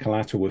use as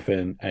collateral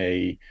within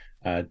a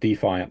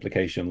DeFi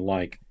application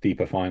like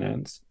Deepr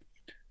Finance.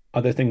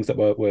 Other things that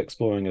we're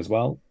exploring as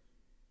well,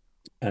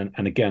 and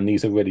again,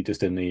 these are really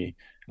just in the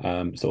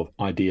sort of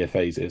idea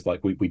phases.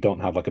 Like we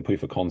don't have like a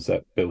proof of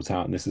concept built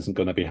out, and this isn't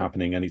going to be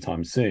happening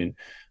anytime soon.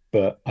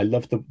 But I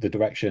love the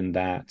direction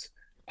that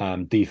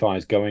DeFi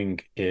is going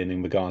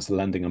in regards to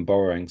lending and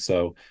borrowing.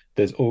 So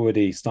there's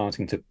already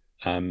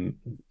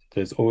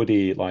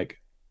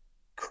like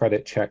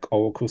credit check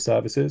Oracle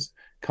services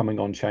coming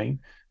on chain,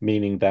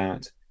 meaning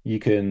that you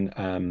can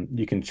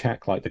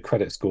check like the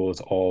credit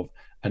scores of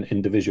an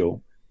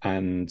individual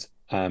and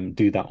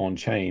do that on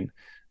chain.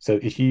 So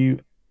if you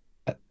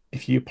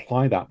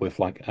apply that with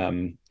like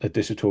a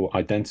digital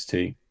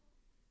identity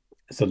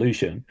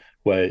solution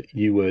where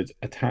you would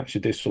attach a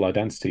digital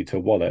identity to a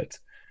wallet.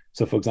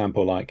 So for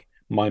example, like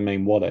my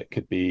main wallet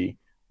could be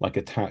like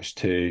attached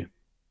to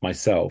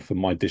myself and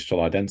my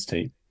digital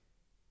identity.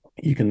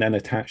 You can then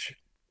attach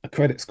a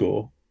credit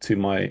score to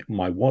my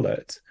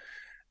wallet.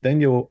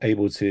 Then you're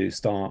able to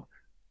start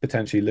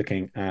potentially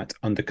looking at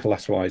under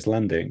collateralized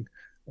lending,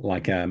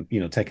 like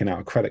taking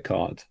out a credit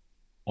card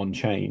on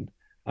chain.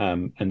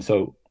 And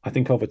so I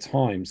think over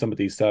time, some of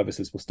these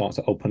services will start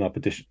to open up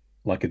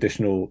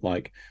additional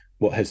like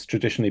what has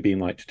traditionally been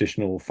like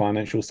traditional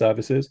financial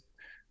services,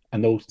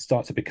 and they'll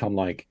start to become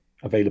like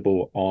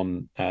available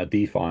on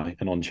DeFi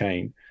and on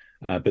chain,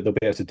 but they'll be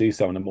able to do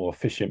so in a more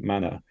efficient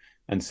manner.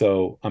 And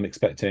so I'm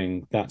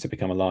expecting that to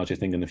become a larger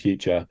thing in the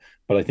future,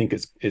 but I think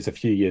it's a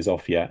few years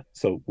off yet.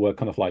 So we're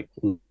kind of like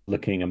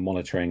looking and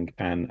monitoring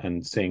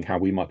and seeing how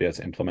we might be able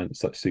to implement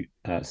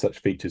such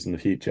features in the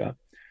future.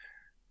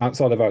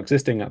 Outside of our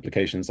existing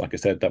applications, like I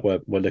said, that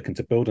we're looking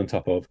to build on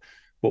top of,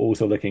 we're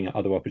also looking at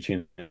other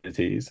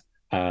opportunities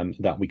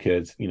that we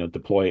could,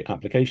 deploy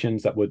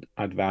applications that would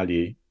add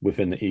value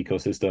within the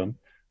ecosystem.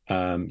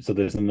 So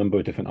there's a number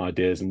of different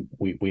ideas, and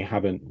we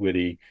haven't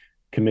really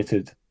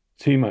committed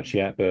too much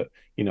yet, but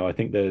I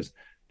think there's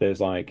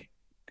like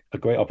a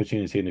great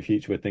opportunity in the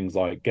future with things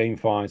like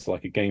GameFi, so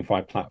like a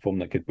GameFi platform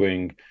that could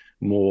bring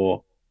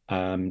more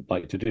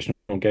like traditional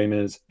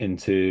gamers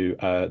into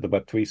the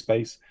Web3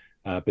 space,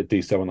 but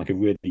do so in like a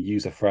really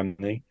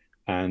user-friendly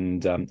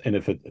and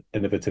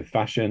innovative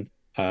fashion.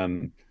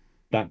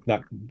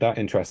 That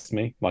interests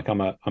me. Like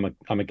I'm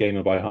a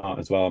gamer by heart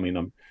as well. I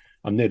mean,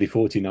 I'm nearly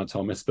 40 now,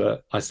 Thomas,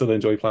 but I still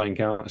enjoy playing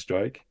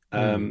Counter-Strike.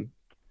 And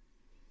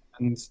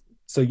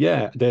so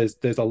yeah,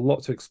 there's a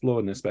lot to explore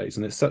in this space,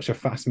 and it's such a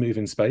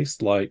fast-moving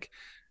space. Like,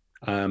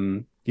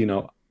 our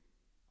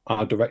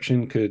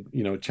direction could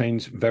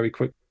change very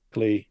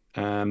quickly.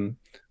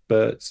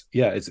 But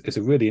yeah, it's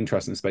a really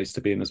interesting space to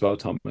be in as well,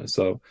 Thomas.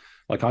 So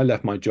like, I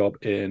left my job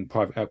in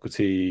private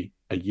equity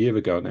a year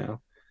ago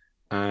now,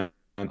 and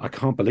I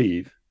can't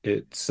believe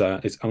it's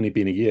only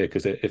been a year,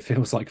 because it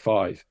feels like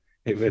 5.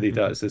 It really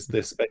does.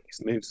 This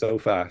space moves so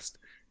fast.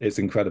 It's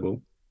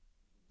incredible.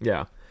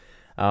 Yeah.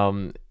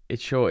 It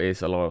sure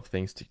is a lot of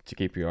things to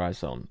keep your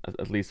eyes on,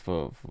 at least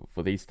for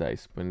these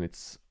days, when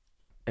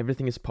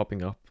everything is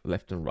popping up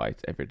left and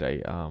right every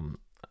day. I'm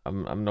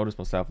noticed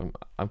myself.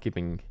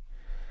 I'm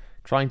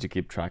trying to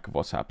keep track of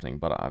what's happening,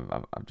 but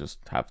I just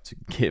have to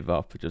give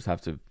up. I just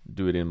have to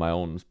do it in my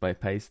own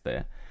pace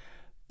there.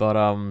 But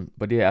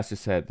yeah, as you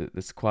said,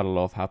 there's quite a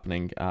lot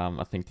happening.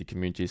 I think the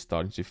community is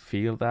starting to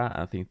feel that.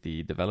 I think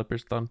the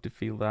developers starting to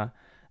feel that.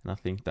 And I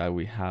think that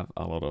we have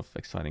a lot of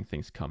exciting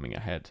things coming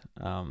ahead.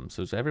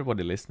 So to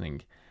everybody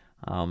listening,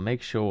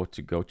 make sure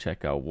to go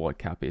check out what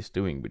Kappy is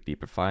doing with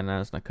Deepr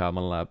Finance,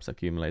 Nakama Labs,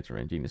 Accumulator,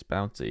 and Genie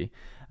Bounty.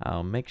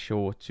 Make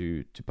sure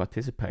to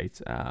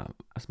participate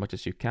as much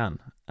as you can,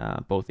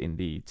 both in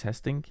the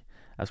testing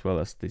as well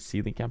as the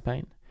seeding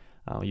campaign.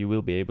 You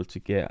will be able to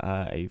get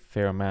a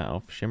fair amount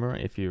of Shimmer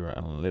if you're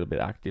a little bit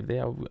active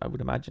there, I would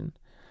imagine.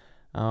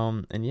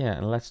 And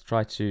let's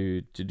try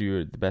to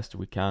do the best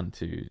we can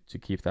to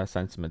keep that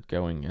sentiment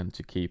going and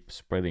to keep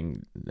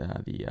spreading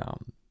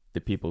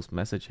the people's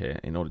message here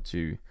in order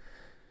to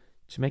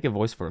make a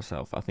voice for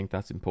ourselves. I think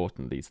that's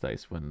important these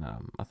days, when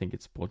I think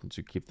it's important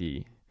to keep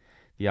the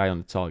the eye on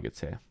the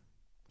targets here.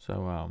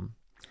 So,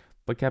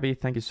 but Kappy,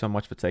 thank you so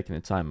much for taking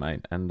the time,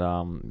 mate, and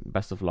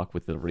best of luck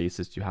with the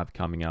releases you have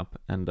coming up.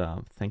 And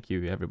thank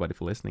you everybody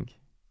for listening.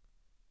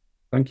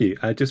 Thank you.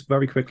 Just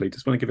very quickly,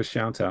 just want to give a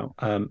shout out.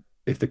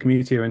 If the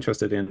community are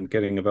interested in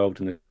getting involved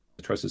in the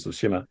Treasures of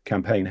Shimmer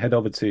campaign, head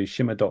over to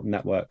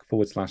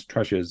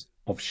shimmer.network/treasures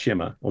of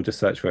Shimmer, or just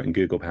search for it in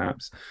Google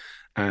perhaps.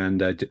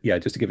 And yeah,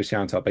 just to give a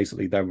shout out,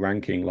 basically they're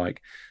ranking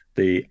like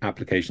the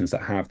applications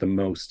that have the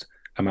most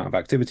amount of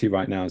activity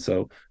right now.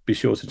 So be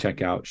sure to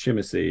check out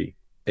ShimmerC,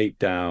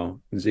 8DAO,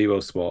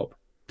 ZeroSwap,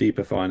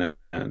 Deepr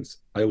Finance,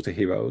 IOTA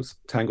Heroes,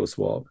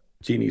 TangleSwap,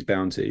 Genie's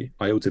Bounty,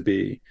 IOTA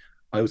B,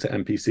 IOTA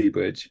MPC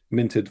Bridge,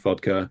 Minted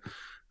Vodka,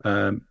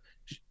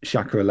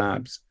 Chakra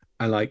Labs,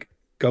 and like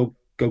go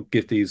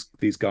give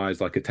these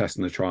guys like a test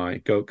and a try.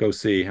 Go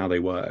see how they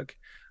work.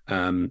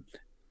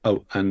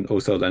 Oh, and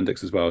also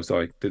Lendex as well.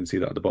 Sorry, didn't see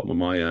that at the bottom of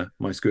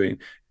my screen.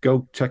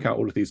 Go check out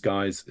all of these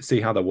guys, see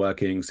how they're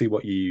working, see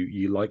what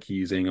you like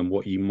using and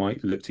what you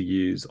might look to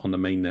use on the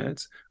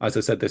mainnet. As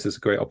I said, this is a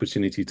great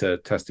opportunity to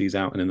test these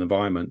out in an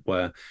environment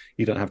where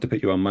you don't have to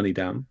put your own money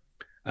down.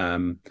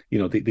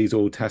 These are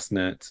all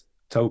testnet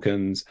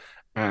tokens,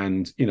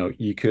 and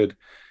you could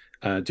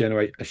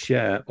generate a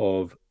share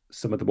of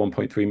some of the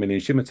 1.3 million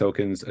Shimmer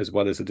tokens, as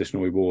well as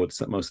additional rewards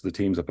that most of the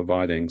teams are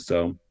providing.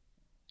 So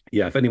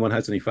yeah, if anyone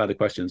has any further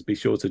questions, be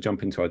sure to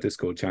jump into our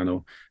Discord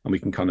channel and we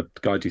can kind of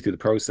guide you through the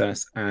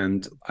process.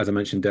 And as I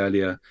mentioned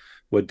earlier,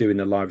 we're doing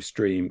a live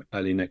stream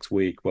early next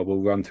week where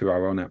we'll run through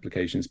our own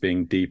applications,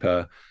 being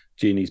Deepr,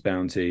 Genie's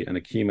Bounty, and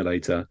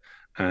Accumulator,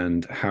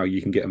 and how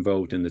you can get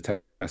involved in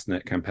the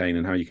Testnet campaign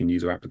and how you can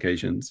use our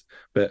applications.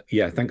 But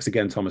yeah, thanks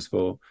again, Thomas,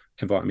 for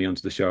inviting me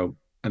onto the show.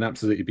 And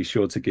absolutely be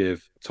sure to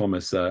give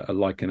Thomas a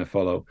like and a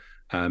follow.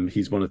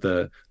 He's one of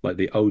the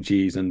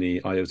OGs in the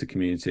IOTA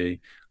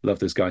community. Love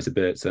this guy to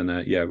bits,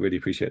 and yeah, really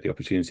appreciate the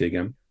opportunity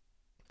again.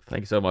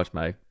 Thank you so much,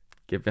 mate.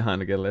 Get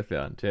behind and get left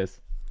behind. Cheers.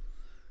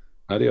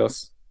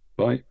 Adios.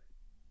 Bye.